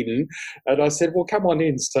the reading. And I said, well, come on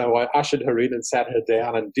in. So I ushered her in and sat her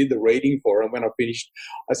down and did the reading for her. And when I finished,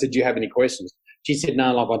 I said, do you have any questions? She said,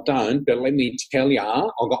 no, love, I don't. But let me tell you,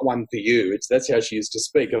 I've got one for you. That's how she used to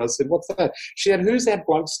speak. And I said, what's that? She said, who's that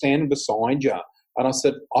bloke standing beside you? And I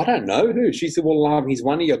said, I don't know who. She said, well, love, he's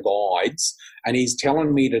one of your guides, and he's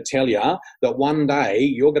telling me to tell you that one day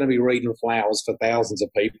you're going to be reading flowers for thousands of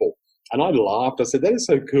people. And I laughed. I said, that is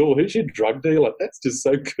so cool. Who's your drug dealer? That's just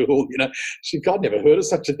so cool. I'd never heard of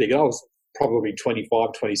such a thing. I was probably 25,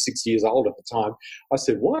 26 years old at the time. I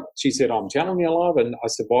said, what? She said, I'm telling you, love. And I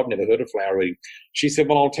said, well, I've never heard of flower reading. She said,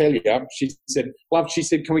 well, I'll tell you. She said, love, she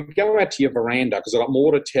said, can we go out to your veranda? Because I've got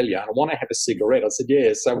more to tell you and I want to have a cigarette. I said,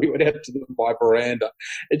 yeah. So we went out to my veranda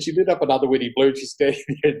and she lit up another Winnie Blue. She's standing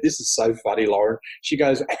there. This is so funny, Lauren. She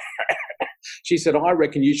goes, she said, I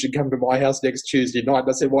reckon you should come to my house next Tuesday night. And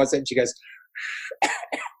I said, why is that? And she goes,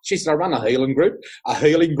 she said, I run a healing group.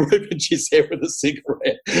 And she's there with a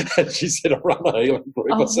cigarette. And she said, I run a healing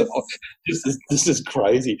group. I said, this is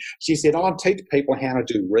crazy. She said, I teach people how to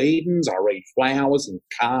do readings. I read flowers and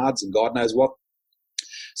cards and God knows what.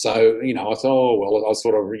 So, I thought, I was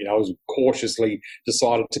sort of, I was cautiously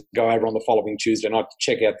decided to go over on the following Tuesday night to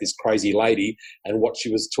check out this crazy lady and what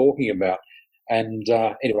she was talking about. And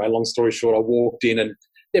anyway, long story short, I walked in and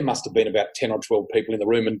there must have been about 10 or 12 people in the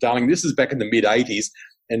room. And, darling, this is back in the mid-'80s.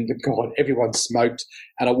 And, God, everyone smoked.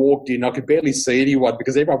 And I walked in. I could barely see anyone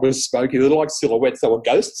because everyone was smoking. They were like silhouettes. They were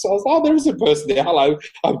ghosts. So I was there is a person there. Hello.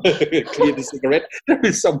 I cleared the cigarette. There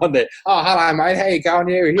is someone there. Oh, hello, mate. How you going?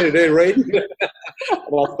 Here to do reading. And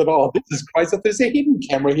I thought, this is crazy. There's a hidden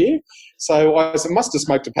camera here. So I must have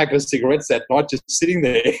smoked a packet of cigarettes that night just sitting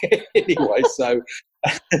there. Anyway, so...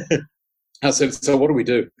 I said, so what do we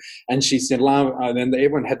do? And she said, love, and then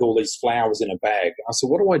everyone had all these flowers in a bag. I said,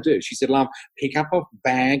 what do I do? She said, love, pick up a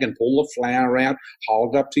bag and pull the flower out,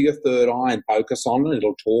 hold it up to your third eye and focus on it.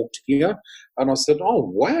 It'll talk to you. And I said,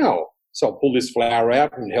 oh, wow. So I pulled this flower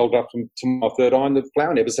out and held up to my third eye, and the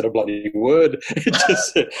flower never said a bloody word. It was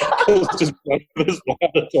just this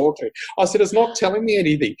flower to talk to. I said, it's not telling me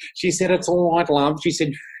anything. She said, it's all right, love. She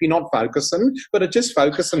said, you're not focusing, but just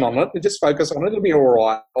focusing on it. Just focus on it. It'll be all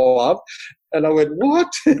right, love. And I went,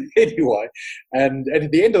 what? Anyway, and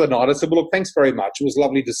at the end of the night, I said, well, look, thanks very much. It was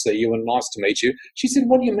lovely to see you and nice to meet you. She said,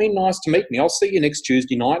 what do you mean nice to meet me? I'll see you next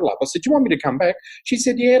Tuesday night, love. I said, do you want me to come back? She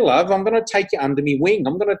said, yeah, love, I'm going to take you under me wing.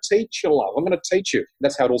 I'm going to teach you, love. I'm going to teach you.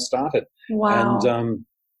 That's how it all started. Wow. And,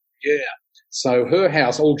 so her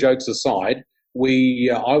house, all jokes aside,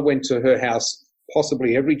 I went to her house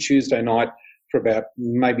possibly every Tuesday night for about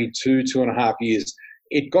maybe 2.5 years.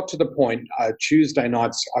 It got to the point, Tuesday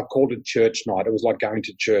nights, I called it church night. It was like going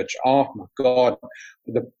to church. Oh, my God,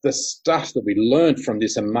 the stuff that we learned from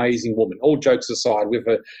this amazing woman, all jokes aside, with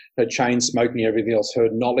her chain smoking and everything else, her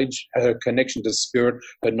knowledge, her connection to spirit,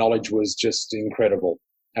 her knowledge was just incredible.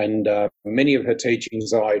 And many of her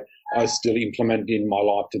teachings I still implement in my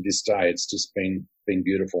life to this day. It's just been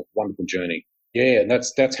beautiful, wonderful journey. Yeah, and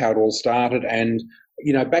that's how it all started. And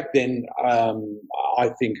back then, I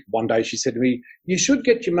think one day she said to me, you should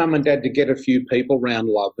get your mum and dad to get a few people round,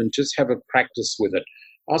 love, and just have a practice with it.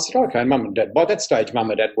 I said, okay, mum and dad. By that stage, mum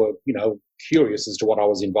and dad were, curious as to what I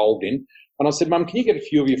was involved in. And I said, mum, can you get a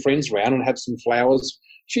few of your friends round and have some flowers?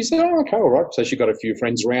 She said, oh, okay, all right. So she got a few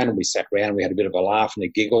friends around and we sat around and we had a bit of a laugh and a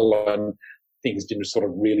giggle and things didn't sort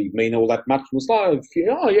of really mean all that much. It was like,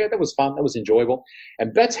 oh, yeah, that was fun. That was enjoyable.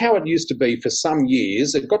 And that's how it used to be for some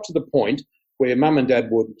years. It got to the point where mum and dad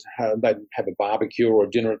they'd have a barbecue or a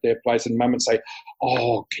dinner at their place and mum would say,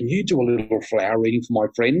 oh, can you do a little flower reading for my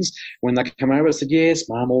friends? When they come over, I said, yes,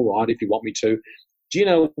 mum, all right, if you want me to. Do you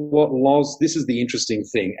know what, Loz? This is the interesting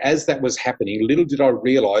thing. As that was happening, little did I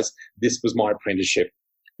realise this was my apprenticeship.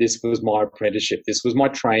 This was my apprenticeship. This was my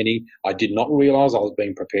training. I did not realise I was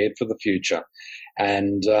being prepared for the future.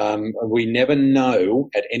 And we never know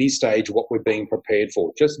at any stage what we're being prepared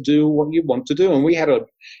for. Just do what you want to do. And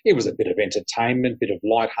it was a bit of entertainment, a bit of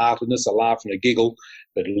lightheartedness, a laugh and a giggle.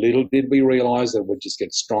 But little did we realise that it would just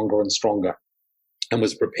get stronger and stronger, and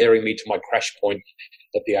was preparing me to my crash point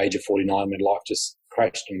at the age of 49 when life just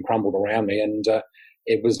crashed and crumbled around me. And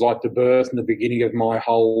it was like the birth and the beginning of my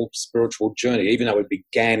whole spiritual journey. Even though it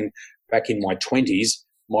began back in my 20s,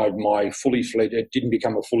 my fully fledged, it didn't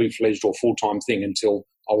become a fully fledged or full-time thing until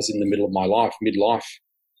I was in the middle of my life, midlife.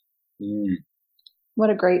 What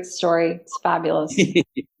a great story. It's fabulous.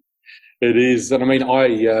 It is. And I mean,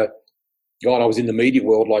 I was in the media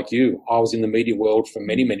world like you. I was in the media world for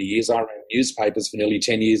many, many years. I ran newspapers for nearly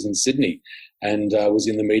 10 years in Sydney and was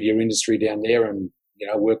in the media industry down there and,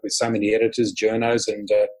 worked with so many editors, journos and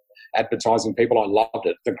advertising people. I loved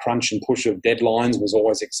it. The crunch and push of deadlines was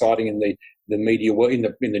always exciting in the media world, in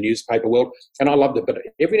the newspaper world, and I loved it. But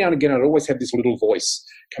every now and again, I'd always have this little voice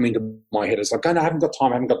come into my head. It's like, oh, no, I haven't got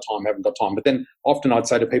time. But then often I'd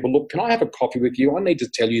say to people, look, can I have a coffee with you? I need to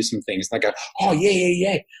tell you some things. And they go, oh,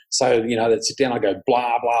 yeah. So, they'd sit down, I go,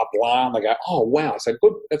 blah, blah, blah. And they go, oh, wow. So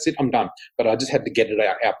good, that's it, I'm done. But I just had to get it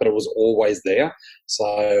out, but it was always there.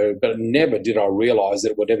 So, but never did I realise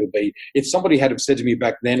that it would ever be. If somebody had said to me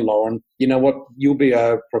back then, Lauren, you know what, you'll be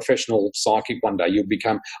a professional psychic one day. You'll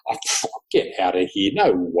become, yeah, get out of here.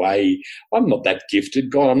 No way. I'm not that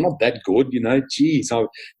gifted. God, I'm not that good, Geez,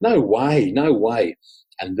 no way, no way.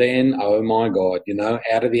 And then, oh my God,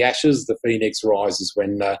 out of the ashes, the phoenix rises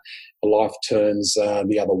when life turns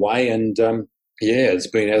the other way. And it's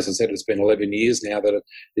been, as I said, it's been 11 years now that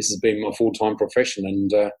this has been my full-time profession.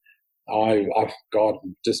 And I've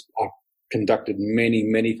conducted many,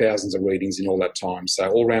 many thousands of readings in all that time. So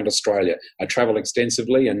all around Australia, I travel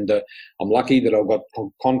extensively, and I'm lucky that I've got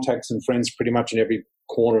contacts and friends pretty much in every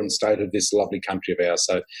corner and state of this lovely country of ours.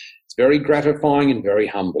 So it's very gratifying and very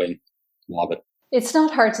humbling. Love it. It's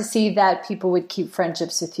not hard to see that people would keep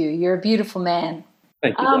friendships with you. You're a beautiful man.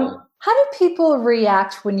 Thank you, darling. How do people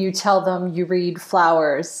react when you tell them you read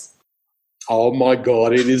flowers? Oh my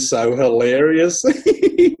God, it is so hilarious.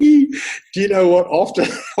 Do you know what?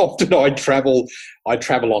 Often I travel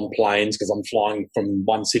on planes because I'm flying from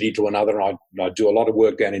one city to another. And I do a lot of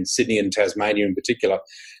work down in Sydney and Tasmania in particular.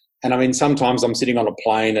 And I mean, sometimes I'm sitting on a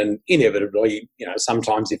plane and inevitably,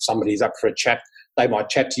 sometimes if somebody's up for a chat, they might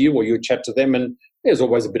chat to you or you chat to them, and there's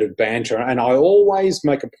always a bit of banter. And I always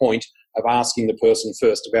make a point of asking the person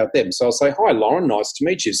first about them. So I'll say, "Hi, Lauren, nice to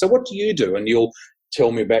meet you. So what do you do?" And you'll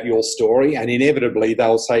tell me about your story, and inevitably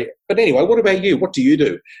they'll say, "But anyway, what about you? What do you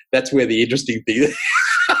do?" That's where the interesting thing is.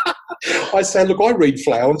 I say, "Look, I read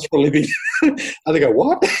flowers for a living." And they go,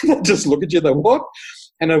 "What?" They just look at you, they what?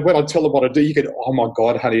 And when I tell them what I do, you go, "Oh my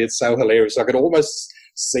God, honey, it's so hilarious." I could almost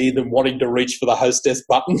see them wanting to reach for the hostess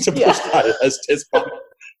button to push the hostess button.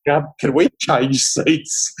 God, can we change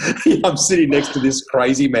seats? I'm sitting next to this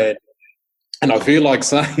crazy man. And I feel like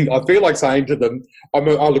saying to them, I'm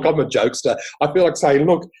a jokester. I feel like saying,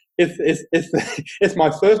 "Look, it's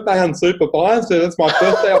my first day unsupervised, and it's my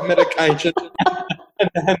first day of medication,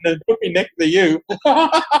 and they put me next to you.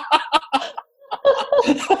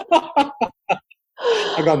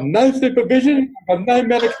 I got no supervision, I got no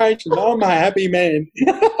medication. I'm a happy man."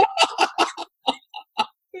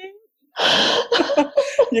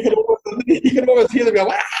 You can almost hear them go,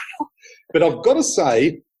 "Wow!" But I've got to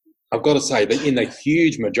say that in the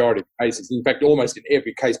huge majority of cases, in fact, almost in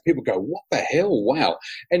every case, people go, "What the hell? Wow."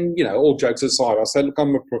 And, all jokes aside, I say, "Look,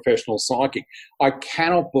 I'm a professional psychic. I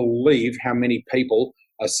cannot believe how many people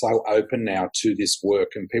are so open now to this work."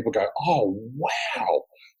 And people go, "Oh, wow."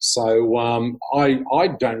 So I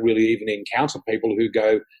don't really even encounter people who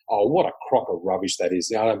go, "Oh, what a crock of rubbish that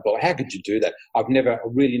is." How could you do that? I've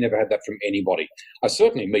really never had that from anybody. I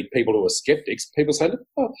certainly meet people who are skeptics. People say,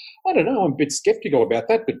 "Look, I don't know, I'm a bit skeptical about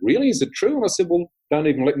that, but really, is it true?" And I said, "Well, don't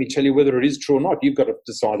even let me tell you whether it is true or not. You've got to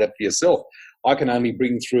decide that for yourself. I can only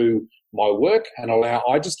bring through my work and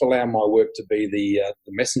I just allow my work to be the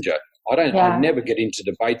messenger. I never get into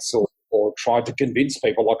debates or try to convince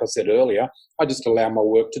people, like I said earlier. I just allow my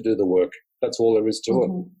work to do the work. That's all there is to it."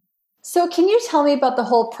 So can you tell me about the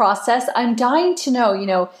whole process? I'm dying to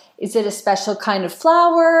know, is it a special kind of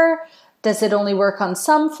flower? Does it only work on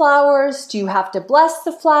some flowers? Do you have to bless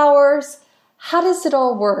the flowers? How does it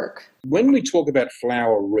all work? When we talk about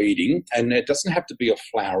flower reading, and it doesn't have to be a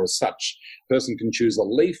flower as such, a person can choose a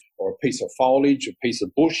leaf or a piece of foliage, a piece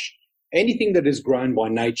of bush, anything that is grown by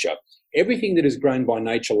nature. Everything that is grown by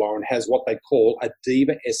nature, Lauren, has what they call a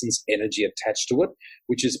Diva Essence energy attached to it,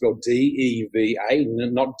 which is spelled D-E-V-A,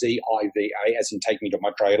 not D-I-V-A, as in take me to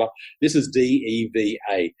my trailer. This is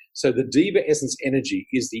D-E-V-A. So the Diva Essence energy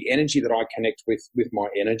is the energy that I connect with my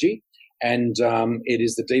energy, and it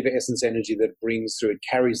is the Diva Essence energy that brings through, it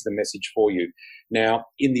carries the message for you. Now,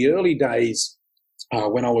 in the early days,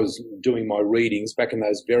 when I was doing my readings, back in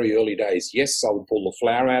those very early days, yes, I would pull the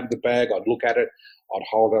flower out of the bag, I'd look at it, I'd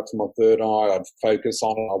hold it up to my third eye, I'd focus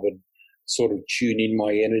on it, I would sort of tune in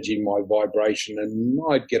my energy, my vibration, and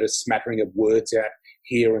I'd get a smattering of words out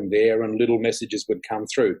here and there, and little messages would come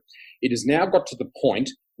through. It has now got to the point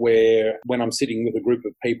where when I'm sitting with a group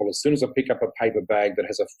of people, as soon as I pick up a paper bag that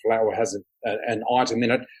has a flower, has an item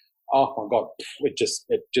in it, oh my God, it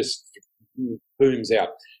just booms out.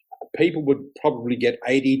 People would probably get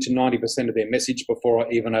 80 to 90% of their message before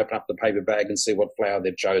I even open up the paper bag and see what flower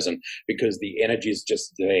they've chosen, because the energy is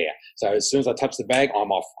just there. So as soon as I touch the bag,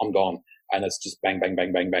 I'm off, I'm gone. And it's just bang, bang,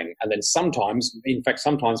 bang, bang, bang. And then sometimes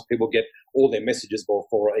people get all their messages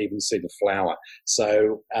before I even see the flower.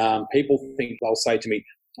 So people think, they'll say to me,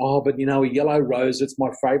 "Oh, but a yellow rose, it's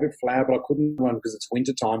my favourite flower, but I couldn't run because it's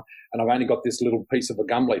winter time and I've only got this little piece of a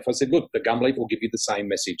gum leaf." I said, "Look, the gum leaf will give you the same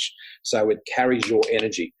message." So it carries your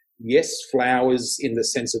energy. Yes, flowers in the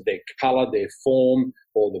sense of their colour, their form,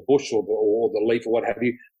 or the bush or the leaf or what have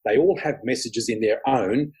you, they all have messages in their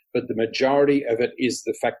own, but the majority of it is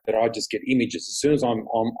the fact that I just get images. As soon as I'm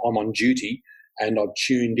on duty and I've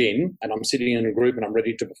tuned in and I'm sitting in a group and I'm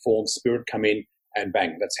ready to perform, spirit come in and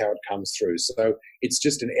bang, that's how it comes through. So it's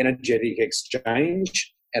just an energetic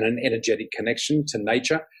exchange and an energetic connection to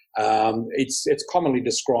nature. It's commonly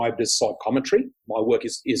described as psychometry. My work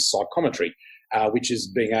is psychometry, which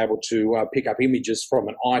is being able to pick up images from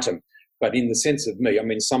an item. But in the sense of me, I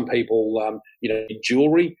mean, some people,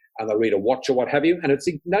 jewelry, and they read a watch or what have you, and it's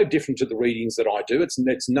no different to the readings that I do.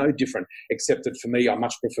 It's no different, except that for me, I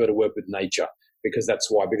much prefer to work with nature, because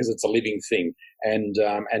that's why, because it's a living thing, and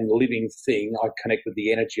living thing, I connect with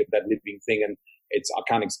the energy of that living thing, and I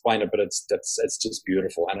can't explain it, but it's just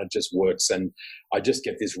beautiful, and it just works, and I just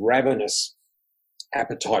get this ravenous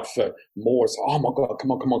appetite for more. It's, oh my God,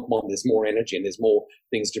 come on, there's more energy and there's more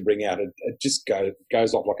things to bring out. It just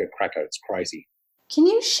goes off like a cracker. It's crazy. Can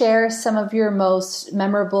you share some of your most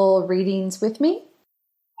memorable readings with me?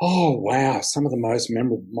 Oh, wow. Some of the most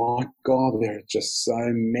memorable. My God, there are just so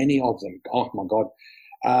many of them. Oh, my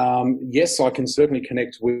God. Yes, I can certainly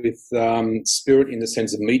connect with spirit in the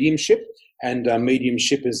sense of mediumship. And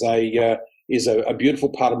mediumship is a beautiful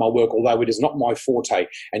part of my work, although it is not my forte.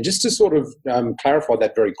 And just to sort of clarify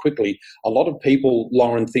that very quickly, a lot of people,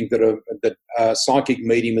 Lauren, think that a psychic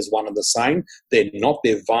medium is one and the same. They're not.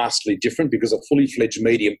 They're vastly different, because a fully fledged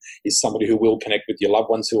medium is somebody who will connect with your loved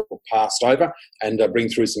ones who have passed over and bring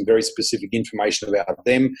through some very specific information about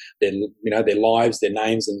them, their lives, their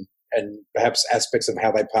names, and perhaps aspects of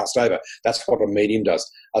how they passed over. That's what a medium does.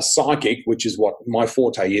 A psychic, which is what my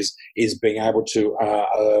forte is being able to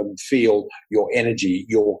feel your energy,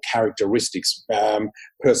 your characteristics,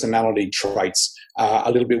 personality traits, a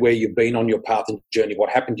little bit where you've been on your path and journey, what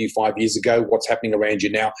happened to you 5 years ago, what's happening around you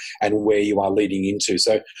now, and where you are leading into.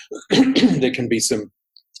 So there can be some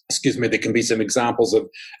examples of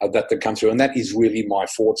that come through, and that is really my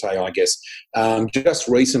forte, I guess. Just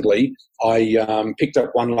recently, I picked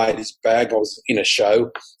up one lady's bag. I was in a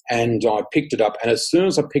show, and I picked it up, and as soon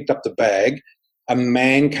as I picked up the bag, a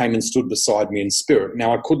man came and stood beside me in spirit.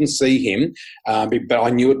 Now, I couldn't see him, but I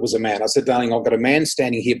knew it was a man. I said, darling, I've got a man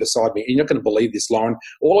standing here beside me. You're not going to believe this, Lauren.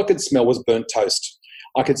 All I could smell was burnt toast.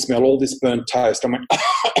 I could smell all this burnt toast. I went,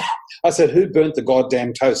 I said, who burnt the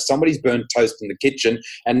goddamn toast? Somebody's burnt toast in the kitchen.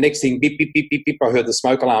 And next thing, beep, beep, beep, beep, beep, I heard the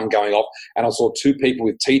smoke alarm going off, and I saw two people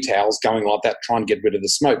with tea towels going like that, trying to get rid of the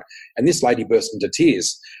smoke. And this lady burst into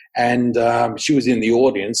tears. And she was in the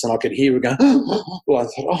audience, and I could hear her go, well, I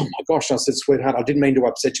thought, oh my gosh. I said, sweetheart, I didn't mean to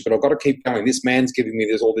upset you, but I've got to keep going. This man's giving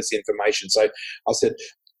me all this information. So I said,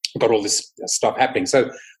 I've got all this stuff happening. So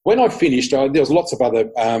when I finished, there was lots of other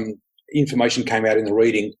information came out in the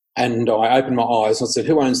reading, and I opened my eyes and I said,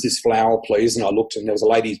 who owns this flower, please? And I looked, and there was a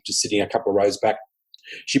lady just sitting a couple of rows back.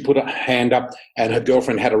 She put her hand up, and her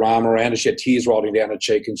girlfriend had her arm around her. She had tears rolling down her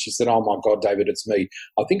cheek, and she said, oh my God, David, it's me.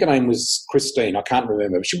 I think her name was Christine. I can't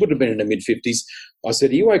remember. She would have been in her mid-50s. I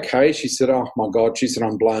said, are you okay? She said, oh my God. She said,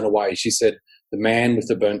 I'm blown away. She said, the man with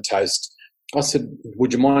the burnt toast. I said,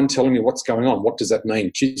 would you mind telling me what's going on? What does that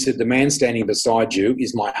mean? She said, the man standing beside you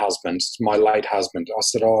is my husband, my late husband. I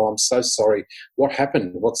said, oh, I'm so sorry. What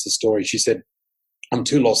happened? What's the story? She said, I'm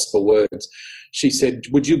too lost for words. She said,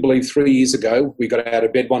 would you believe 3 years ago, we got out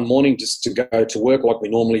of bed one morning just to go to work like we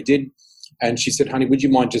normally did. And she said, honey, would you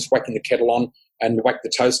mind just whacking the kettle on and whack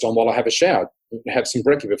the toast on while I have a shower, have some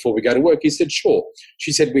brekkie before we go to work? He said, sure.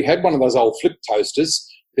 She said, we had one of those old flip toasters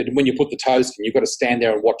that when you put the toast in, you've got to stand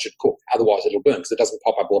there and watch it cook. Otherwise, it'll burn because it doesn't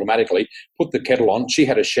pop up automatically. Put the kettle on. She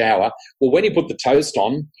had a shower. Well, when he put the toast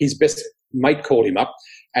on, his best mate called him up,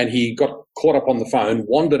 and he got caught up on the phone,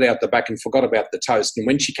 wandered out the back and forgot about the toast. And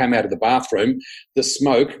when she came out of the bathroom, the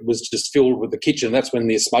smoke was just filled with the kitchen. That's when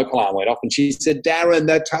the smoke alarm went off. And she said, Darren,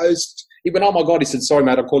 the toast. He went, oh, my God. He said, sorry,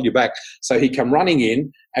 mate, I'll call you back. So he come running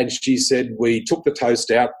in, and she said, we took the toast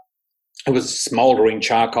out. It was smouldering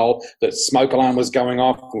charcoal. The smoke alarm was going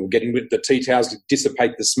off. We were getting rid of the tea towels to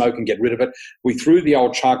dissipate the smoke and get rid of it. We threw the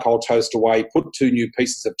old charcoal toast away, put 2 new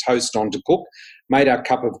pieces of toast on to cook, made our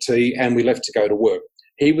cup of tea, and we left to go to work.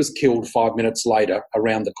 He was killed 5 minutes later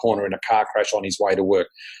around the corner in a car crash on his way to work.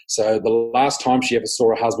 So the last time she ever saw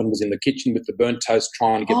her husband was in the kitchen with the burnt toast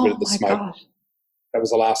trying to get rid of the smoke. God. That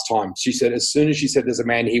was the last time. She said, as soon as she said there's a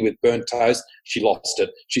man here with burnt toast, she lost it.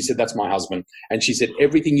 She said, that's my husband. And she said,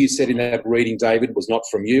 everything you said in that reading, David, was not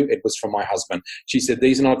from you. It was from my husband. She said,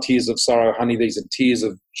 these are not tears of sorrow, honey. These are tears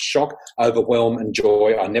of shock, overwhelm, and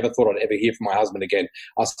joy. I never thought I'd ever hear from my husband again.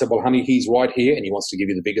 I said, well, honey, he's right here, and he wants to give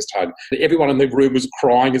you the biggest hug. Everyone in the room was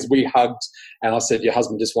crying as we hugged. And I said, your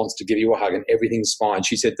husband just wants to give you a hug, and everything's fine.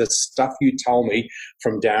 She said, the stuff you told me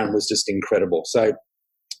from Darren was just incredible. So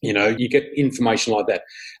You get information like that.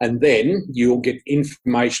 And then you'll get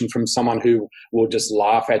information from someone who will just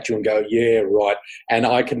laugh at you and go, yeah, right. And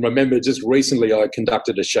I can remember just recently I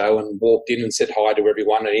conducted a show and walked in and said hi to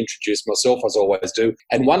everyone and introduced myself, as I always do.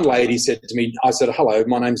 And one lady said to me, I said, hello,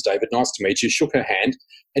 my name's David. Nice to meet you. Shook her hand.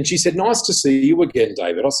 And she said, nice to see you again,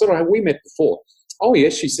 David. I said, oh, have we met before? Oh,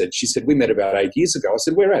 yes, she said. She said, we met about 8 years ago. I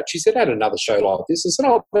said, where at? She said, at another show like this. I said,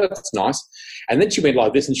 oh, that's nice. And then she went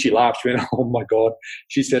like this and she laughed. She went, oh, my God.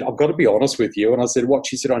 She said, I've got to be honest with you. And I said, what?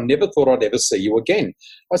 She said, I never thought I'd ever see you again.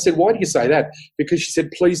 I said, why do you say that? Because she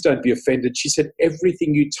said, please don't be offended. She said,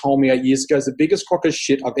 everything you told me 8 years ago is the biggest crock of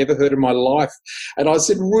shit I've ever heard in my life. And I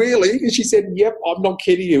said, really? And she said, yep, I'm not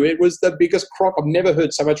kidding you. It was the biggest crock. I've never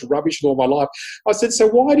heard so much rubbish in all my life. I said, so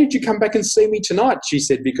why did you come back and see me tonight? She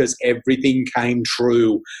said, because everything came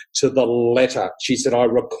true to the letter. She said, I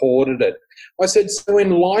recorded it. I said, so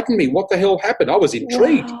enlighten me. What the hell happened? I was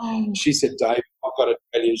intrigued. Wow. She said, Dave, I've got to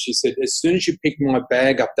tell you. She said, as soon as you picked my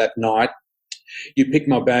bag up that night, you picked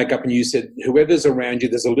my bag up and you said, whoever's around you,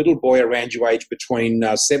 there's a little boy around you age between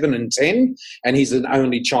 7 and 10, and he's an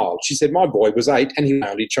only child. She said, my boy was 8 and he's an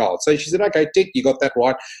only child. So she said, okay, Dick, you got that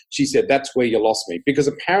right. She said, that's where you lost me. Because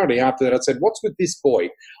apparently after that I said, what's with this boy?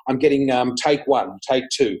 I'm getting take 1, take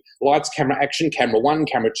 2, lights, camera, action, camera 1,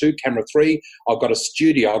 camera 2, camera 3. I've got a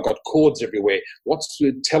studio. I've got cords everywhere. What's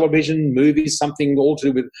with television, movies, something all to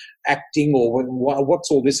do with acting, or what's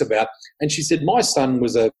all this about? And she said, my son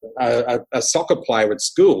was a soccer player at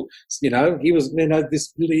school. He was,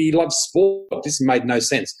 he loves sport. This made no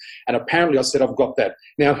sense. And apparently I said, I've got that.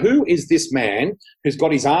 Now, who is this man who's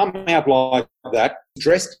got his arm out like that,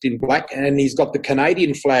 dressed in black, and he's got the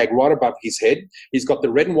Canadian flag right above his head? He's got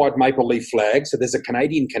the red and white maple leaf flag, so there's a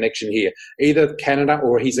Canadian connection here, either Canada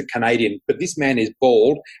or he's a Canadian. But this man is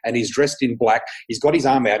bald and he's dressed in black. He's got his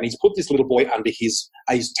arm out and he's put this little boy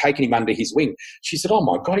he's taken him under his wing. She said, oh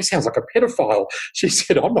my God, he sounds like a pedophile. She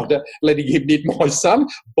said, I'm not letting him near my son,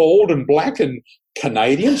 bald and black and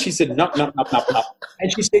Canadian. She said, no.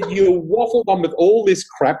 And she said, you waffled on with all this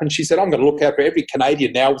crap. And she said, I'm going to look out for every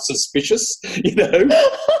Canadian now suspicious,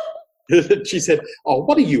 She said, oh,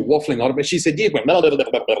 what are you waffling on about? She said, yeah.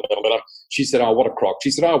 She said, oh, what a crock.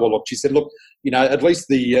 She said, oh, well, look. She said, look, at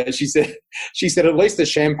least she said, at least the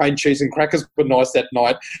champagne, cheese and crackers were nice that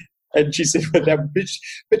night. And she said, but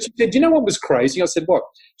she said, you know what was crazy? I said, what?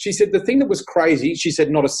 She said, the thing that was crazy, she said,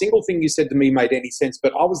 not a single thing you said to me made any sense,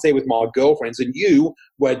 but I was there with my girlfriends and you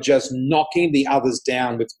were just knocking the others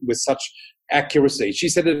down with such accuracy. She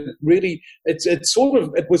said, it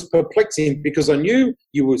was perplexing because I knew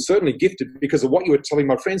you were certainly gifted because of what you were telling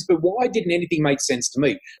my friends, but why didn't anything make sense to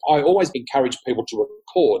me? I always encourage people to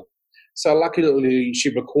record. So luckily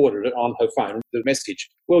she recorded it on her phone, the message.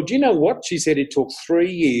 Well, do you know what? She said it took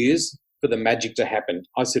 3 years for the magic to happen.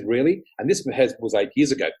 I said, really? And this was 8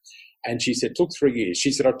 years ago. And she said, it took 3 years.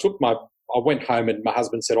 She said, I went home and my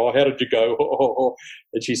husband said, oh, how did you go?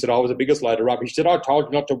 And she said, I was the biggest load of rubbish. She said, I told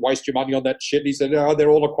you not to waste your money on that shit. He said, oh,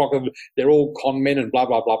 they're all a crock of, they're all con men and blah,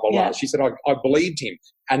 blah, blah, blah, Yeah. blah. She said, I believed him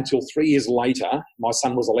until 3 years later. My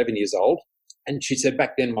son was 11 years old. And she said,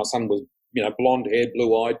 back then my son was, blonde haired,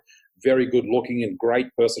 blue eyed, very good looking and great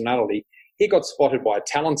personality. He got spotted by a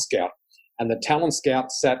talent scout, and the talent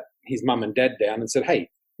scout sat his mum and dad down and said, hey,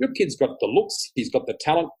 your kid's got the looks, he's got the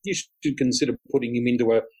talent, you should consider putting him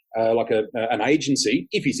into an agency.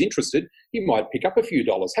 If he's interested, he might pick up a few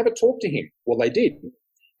dollars. Have a talk to him. Well, they did.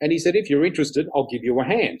 And he said, if you're interested, I'll give you a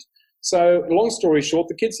hand. So long story short,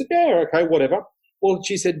 the kid said, yeah, okay, whatever. Well,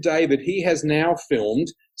 she said, David, he has now filmed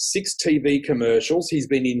 6 TV commercials. He's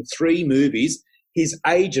been in 3 movies. His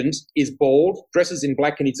agent is bald, dresses in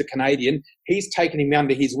black, and he's a Canadian. He's taken him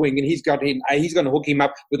under his wing, and he's going to hook him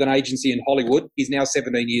up with an agency in Hollywood. He's now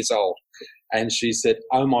 17 years old. And she said,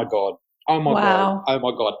 oh, my God. Oh, my Wow. God. Oh,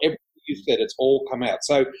 my God. Everything you said, it's all come out.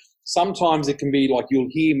 So sometimes it can be like you'll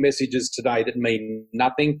hear messages today that mean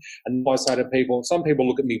nothing. And I say to people, some people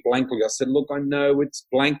look at me blankly. I said, look, I know it's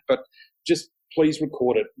blank, but just please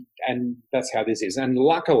record it. And that's how this is. And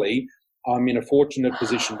luckily, I'm in a fortunate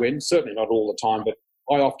position where, certainly not all the time, but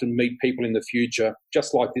I often meet people in the future,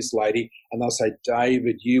 just like this lady, and they'll say,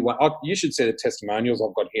 David, you should see the testimonials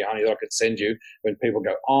I've got here, honey, that I could send you, when people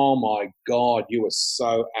go, oh, my God, you are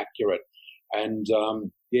so accurate. And,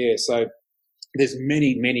 so there's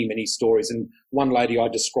many, many, many stories. And one lady I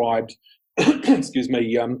described, excuse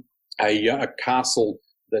me, a castle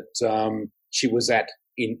that she was at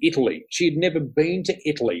in Italy. She had never been to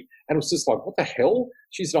Italy. And it was just like, what the hell?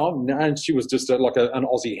 She said, oh, no. And she was just an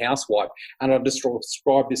Aussie housewife. And I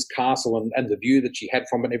described this castle and the view that she had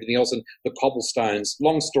from it and everything else and the cobblestones.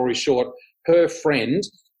 Long story short, her friend,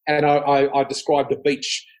 and I described a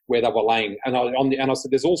beach where they were laying. And I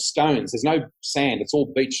said, there's all stones. There's no sand. It's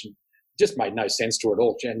all beach. And it just made no sense to her at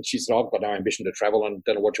all. And she said, I've got no ambition to travel and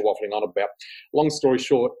don't know what you're waffling on about. Long story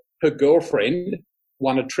short, her girlfriend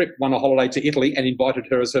won a holiday to Italy and invited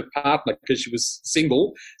her as her partner because she was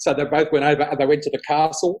single. So they both went over and they went to the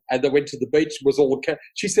castle and they went to the beach. It was all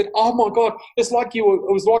she said, oh my God, it was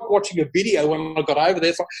like watching a video when I got over there.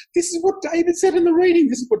 It's like, this is what David said in the reading.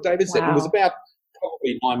 This is what David said. It was about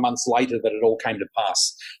probably 9 months later that it all came to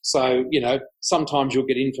pass. So, sometimes you'll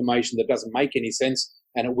get information that doesn't make any sense,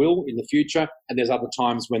 and it will in the future. And there's other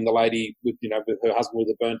times when the lady with her husband with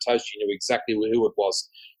the burnt toast, she knew exactly who it was.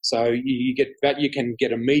 So you can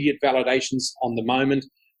get immediate validations on the moment,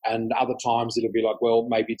 and other times it'll be like, well,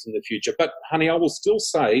 maybe it's in the future. But honey, I will still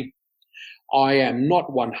say I am not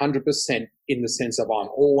 100% in the sense of I'm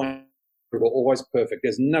always perfect.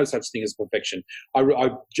 There's no such thing as perfection. I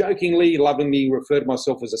jokingly, lovingly refer to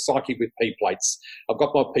myself as a psychic with P plates. I've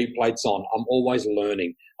got my P plates on. I'm always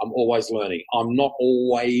learning. I'm not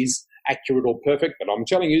always accurate or perfect, but I'm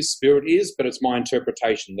telling you, spirit is, but it's my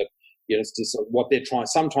interpretation that, it's just what they're trying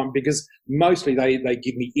sometimes, because mostly they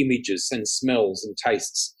give me images and smells and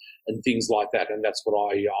tastes and things like that, and that's what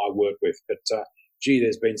I work with. But,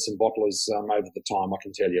 there's been some bottlers over the time, I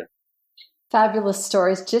can tell you. Fabulous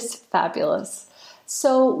stories, just fabulous.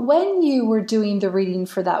 So when you were doing the reading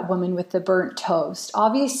for that woman with the burnt toast,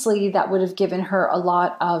 obviously that would have given her a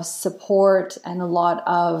lot of support and a lot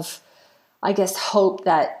of, I guess, hope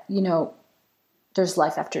that, there's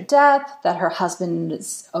life after death, that her husband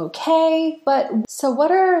is okay. But so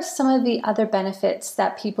what are some of the other benefits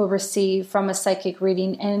that people receive from a psychic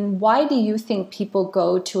reading, and why do you think people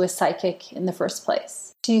go to a psychic in the first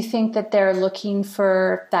place? Do you think that they're looking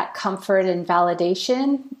for that comfort and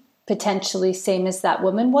validation, potentially same as that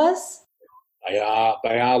woman was? They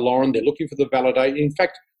are, Lauren. They're looking for the validation. In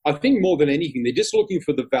fact, I think more than anything, they're just looking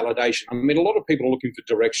for the validation. I mean, a lot of people are looking for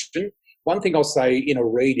direction. One thing I'll say in a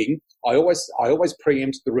reading, I always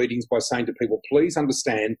preempt the readings by saying to people, please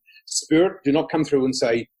understand, spirit do not come through and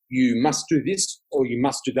say, you must do this, or you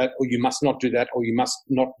must do that, or you must not do that, or you must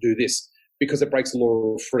not do this, because it breaks the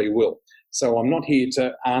law of free will. So I'm not here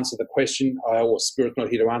to answer the question, or spirit's not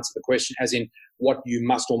here to answer the question, as in what you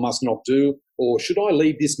must or must not do, or should I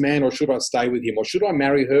leave this man, or should I stay with him, or should I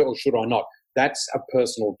marry her, or should I not? That's a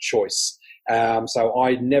personal choice. So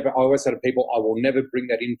I always say to people, I will never bring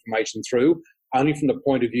that information through, only from the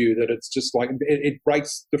point of view that it's just like, it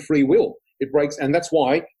breaks the free will. It breaks, and that's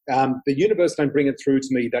why the universe don't bring it through to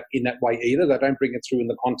me in that way either. They don't bring it through in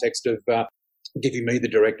the context of giving me the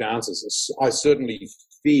direct answers. I certainly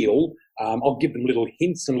feel I'll give them little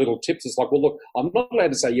hints and little tips. It's like, well, look, I'm not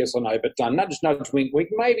allowed to say yes or no, but nudge, wink, wink.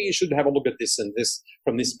 Maybe you should have a look at this and this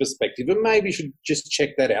from this perspective, and maybe you should just check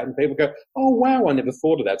that out. And people go, oh, wow, I never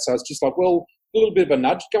thought of that. So it's just like, well, a little bit of a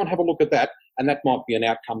nudge, go and have a look at that, and that might be an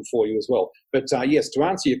outcome for you as well. But yes, to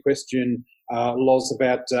answer your question, Loz,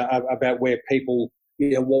 about where people,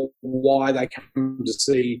 why they come to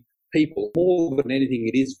see people, more than anything,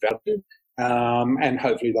 it is value. And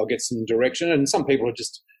hopefully they'll get some direction. And some people are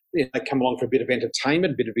just, they come along for a bit of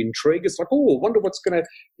entertainment, a bit of intrigue. It's like, oh, I wonder what's going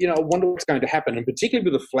to happen. And particularly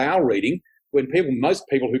with a flower reading, when most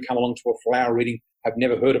people who come along to a flower reading have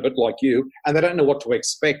never heard of it like you, and they don't know what to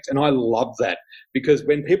expect. And I love that, because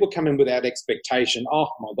when people come in without expectation, oh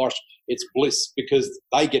my gosh, it's bliss, because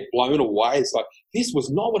they get blown away. It's like, this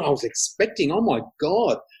was not what I was expecting. Oh my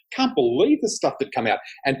God, can't believe the stuff that come out.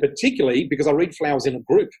 And particularly because I read flowers in a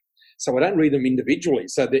group. So I don't read them individually.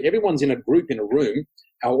 So that everyone's in a group in a room,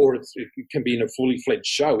 or it can be in a fully fledged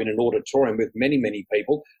show in an auditorium with many, many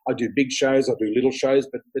people. I do big shows, I do little shows,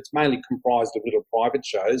 but it's mainly comprised of little private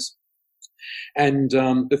shows. And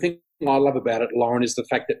the thing I love about it, Lauren, is the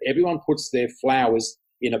fact that everyone puts their flowers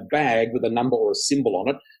in a bag with a number or a symbol on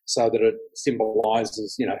it, so that it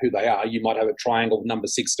symbolises, who they are. You might have a triangle number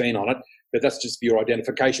 16 on it, but that's just for your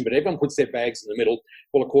identification. But everyone puts their bags in the middle.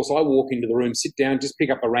 Well, of course, I walk into the room, sit down, just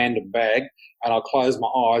pick up a random bag, and I close my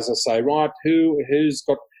eyes. I say, right, who's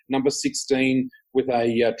got number 16 with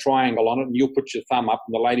a triangle on it? And you'll put your thumb up,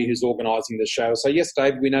 and the lady who's organising the show will say, yes,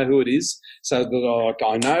 Dave, we know who it is. So that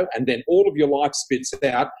I know. And then all of your life spits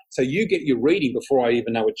out. So you get your reading before I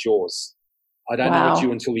even know it's yours. I don't know it's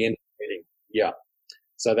you until the end of the meeting. Yeah.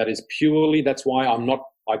 So that is purely, that's why I'm not,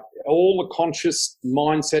 all the conscious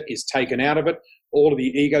mindset is taken out of it. All of the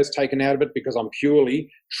ego is taken out of it, because I'm purely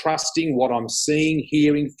trusting what I'm seeing,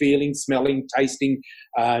 hearing, feeling, smelling, tasting,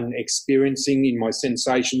 and experiencing in my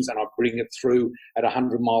sensations, and I bring it through at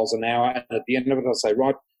 100 miles an hour. And at the end of it, I say,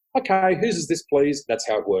 right, okay, whose is this, please? That's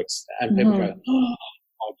how it works. And people go, oh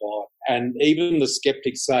my God. And even the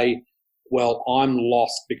skeptics say, Well, I'm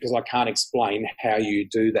lost because I can't explain how you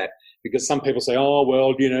do that. Because some people say, oh,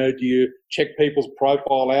 well, do you check people's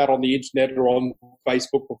profile out on the internet or on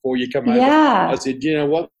Facebook before you come over? Yeah. I said, you know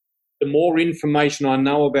what? The more information I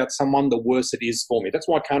know about someone, the worse it is for me. That's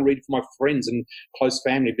why I can't read for my friends and close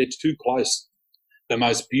family. They're too close. The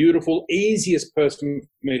most beautiful, easiest person for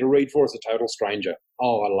me to read for is a total stranger.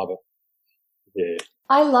 Oh, I love it. Yeah.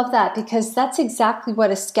 I love that, because that's exactly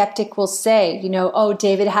what a skeptic will say. Oh,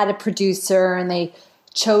 David had a producer and they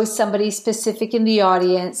chose somebody specific in the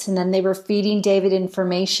audience and then they were feeding David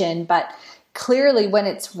information. But clearly when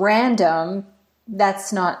it's random,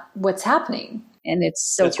 that's not what's happening. And it's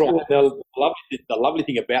so That's cool. Right. The lovely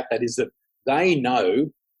thing about that is that they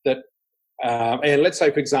know that, and let's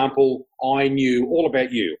say, for example, I knew all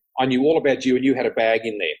about you. I knew all about you and you had a bag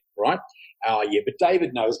in there, right? Yeah, but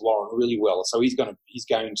David knows Lauren really well, so he's going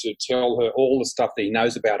to tell her all the stuff that he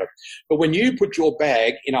knows about her. But when you put your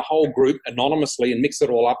bag in a whole group anonymously and mix it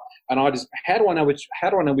all up, and how do I know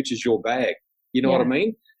which is your bag? You know what I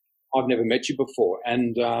mean? I've never met you before,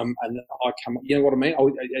 and I come. You know what I mean?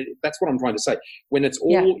 That's what I'm trying to say. When it's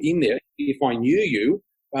all in there, if I knew you,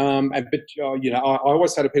 I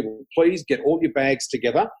always say to people, please get all your bags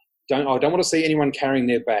together. I don't want to see anyone carrying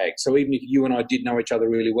their bag. So even if you and I did know each other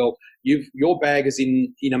really well, your bag is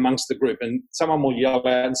in amongst the group, and someone will yell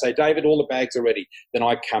out and say, David, all the bags are ready. Then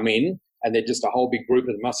I come in, and they're just a whole big group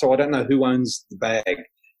of them. So I don't know who owns the bag,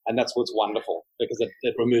 and that's what's wonderful, because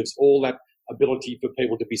it removes all that ability for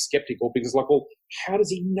people to be skeptical, because like, well, how does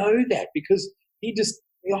he know that? Because he just,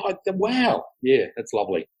 wow. Yeah, that's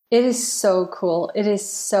lovely. It is so cool. It is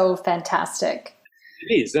so fantastic.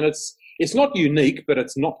 It is, and it's not unique, but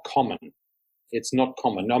it's not common. It's not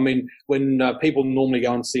common. I mean, when people normally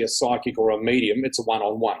go and see a psychic or a medium, it's a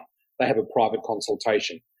one-on-one. They have a private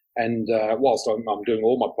consultation. And whilst I'm doing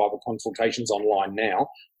all my private consultations online now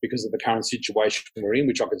because of the current situation we're in,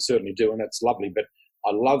 which I can certainly do, and that's lovely, but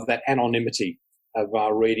I love that anonymity of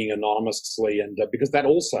reading anonymously, and because that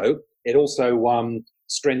also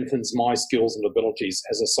strengthens my skills and abilities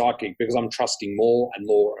as a psychic, because I'm trusting more and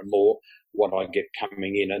more and more what I get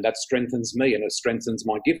coming in, and that strengthens me and it strengthens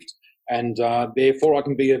my gift, and therefore I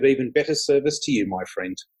can be of even better service to you, my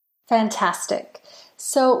friend. Fantastic.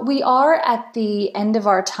 So we are at the end of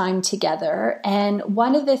our time together, and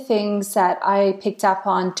one of the things that I picked up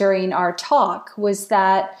on during our talk was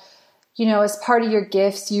that, as part of your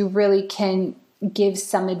gifts, you really can give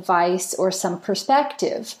some advice or some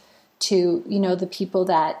perspective to, the people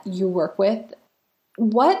that you work with.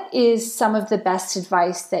 What is some of the best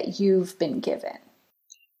advice that you've been given?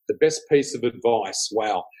 The best piece of advice,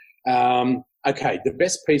 wow. Okay, the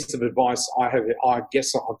best piece of advice I've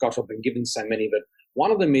been given so many, but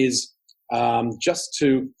one of them is just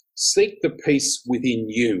to seek the peace within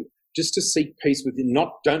you. Just to seek peace within,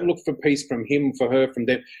 don't look for peace from him, for her, from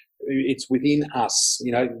them. It's within us.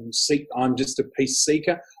 I'm just a peace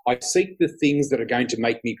seeker. I seek the things that are going to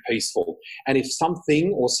make me peaceful. And if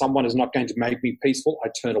something or someone is not going to make me peaceful, I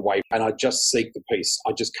turn away and I just seek the peace.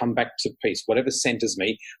 I just come back to peace, whatever centers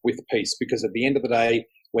me with peace. Because at the end of the day,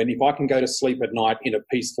 if I can go to sleep at night in a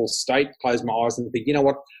peaceful state, close my eyes and think, you know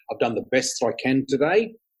what, I've done the best I can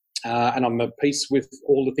today, and I'm at peace with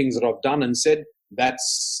all the things that I've done and said, that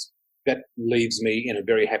leaves me in a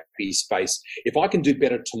very happy space. If I can do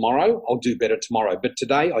better tomorrow, I'll do better tomorrow. But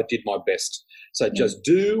today I did my best. So just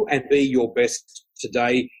do and be your best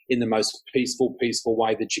today in the most peaceful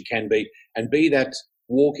way that you can be, and be that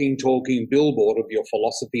walking, talking billboard of your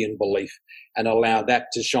philosophy and belief, and allow that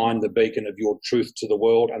to shine the beacon of your truth to the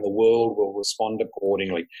world, and the world will respond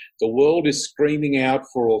accordingly. The world is screaming out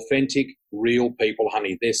for authentic, real people,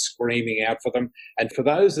 honey. They're screaming out for them. And for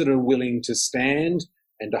those that are willing to stand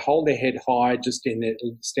and to hold their head high, just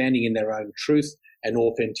standing in their own truth and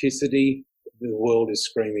authenticity, the world is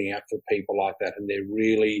screaming out for people like that. And they're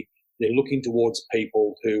looking towards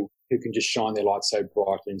people who can just shine their light so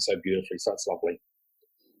brightly and so beautifully. So it's lovely.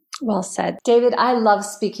 Well said. David, I love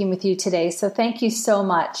speaking with you today, so thank you so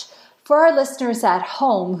much. For our listeners at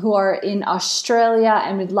home who are in Australia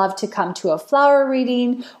and would love to come to a flower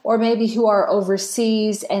reading, or maybe who are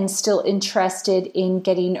overseas and still interested in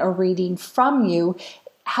getting a reading from you,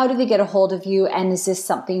 how do they get a hold of you, and is this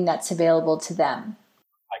something that's available to them?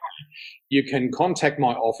 You can contact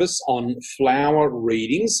my office on flower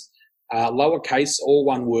readings, lowercase, all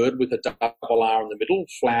one word with a double R in the middle,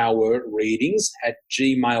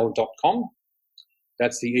 flowerreadings@gmail.com.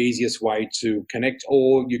 That's the easiest way to connect,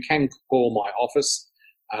 or you can call my office.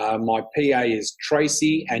 My PA is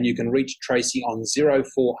Tracy, and you can reach Tracy on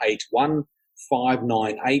 0481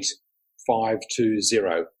 598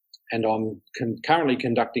 520. And I'm currently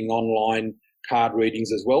conducting online card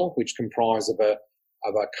readings as well, which comprise of a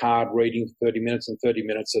card reading for 30 minutes and 30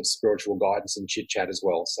 minutes of spiritual guidance and chit chat as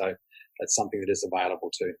well. So that's something that is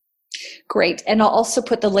available too. Great. And I'll also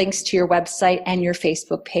put the links to your website and your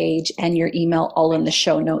Facebook page and your email all in the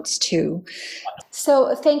show notes too.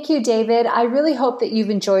 So thank you, David. I really hope that you've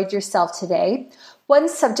enjoyed yourself today. One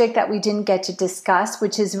subject that we didn't get to discuss,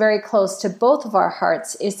 which is very close to both of our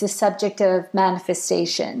hearts, is the subject of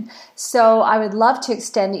manifestation. So I would love to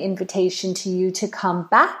extend the invitation to you to come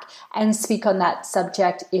back and speak on that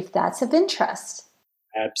subject if that's of interest.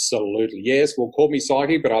 Absolutely. Yes. Well, call me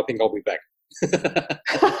psychic, but I think I'll be back.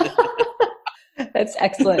 That's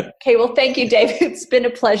excellent. Okay, well, thank you, David. It's been a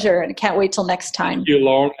pleasure, and I can't wait till next time. Thank you,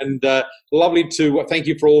 Lauren, and lovely to thank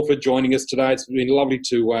you for all for joining us today. It's been lovely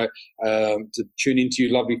to tune into you,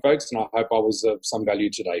 lovely folks, and I hope I was of some value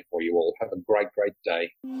today for you all. Have a great, great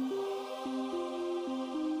day.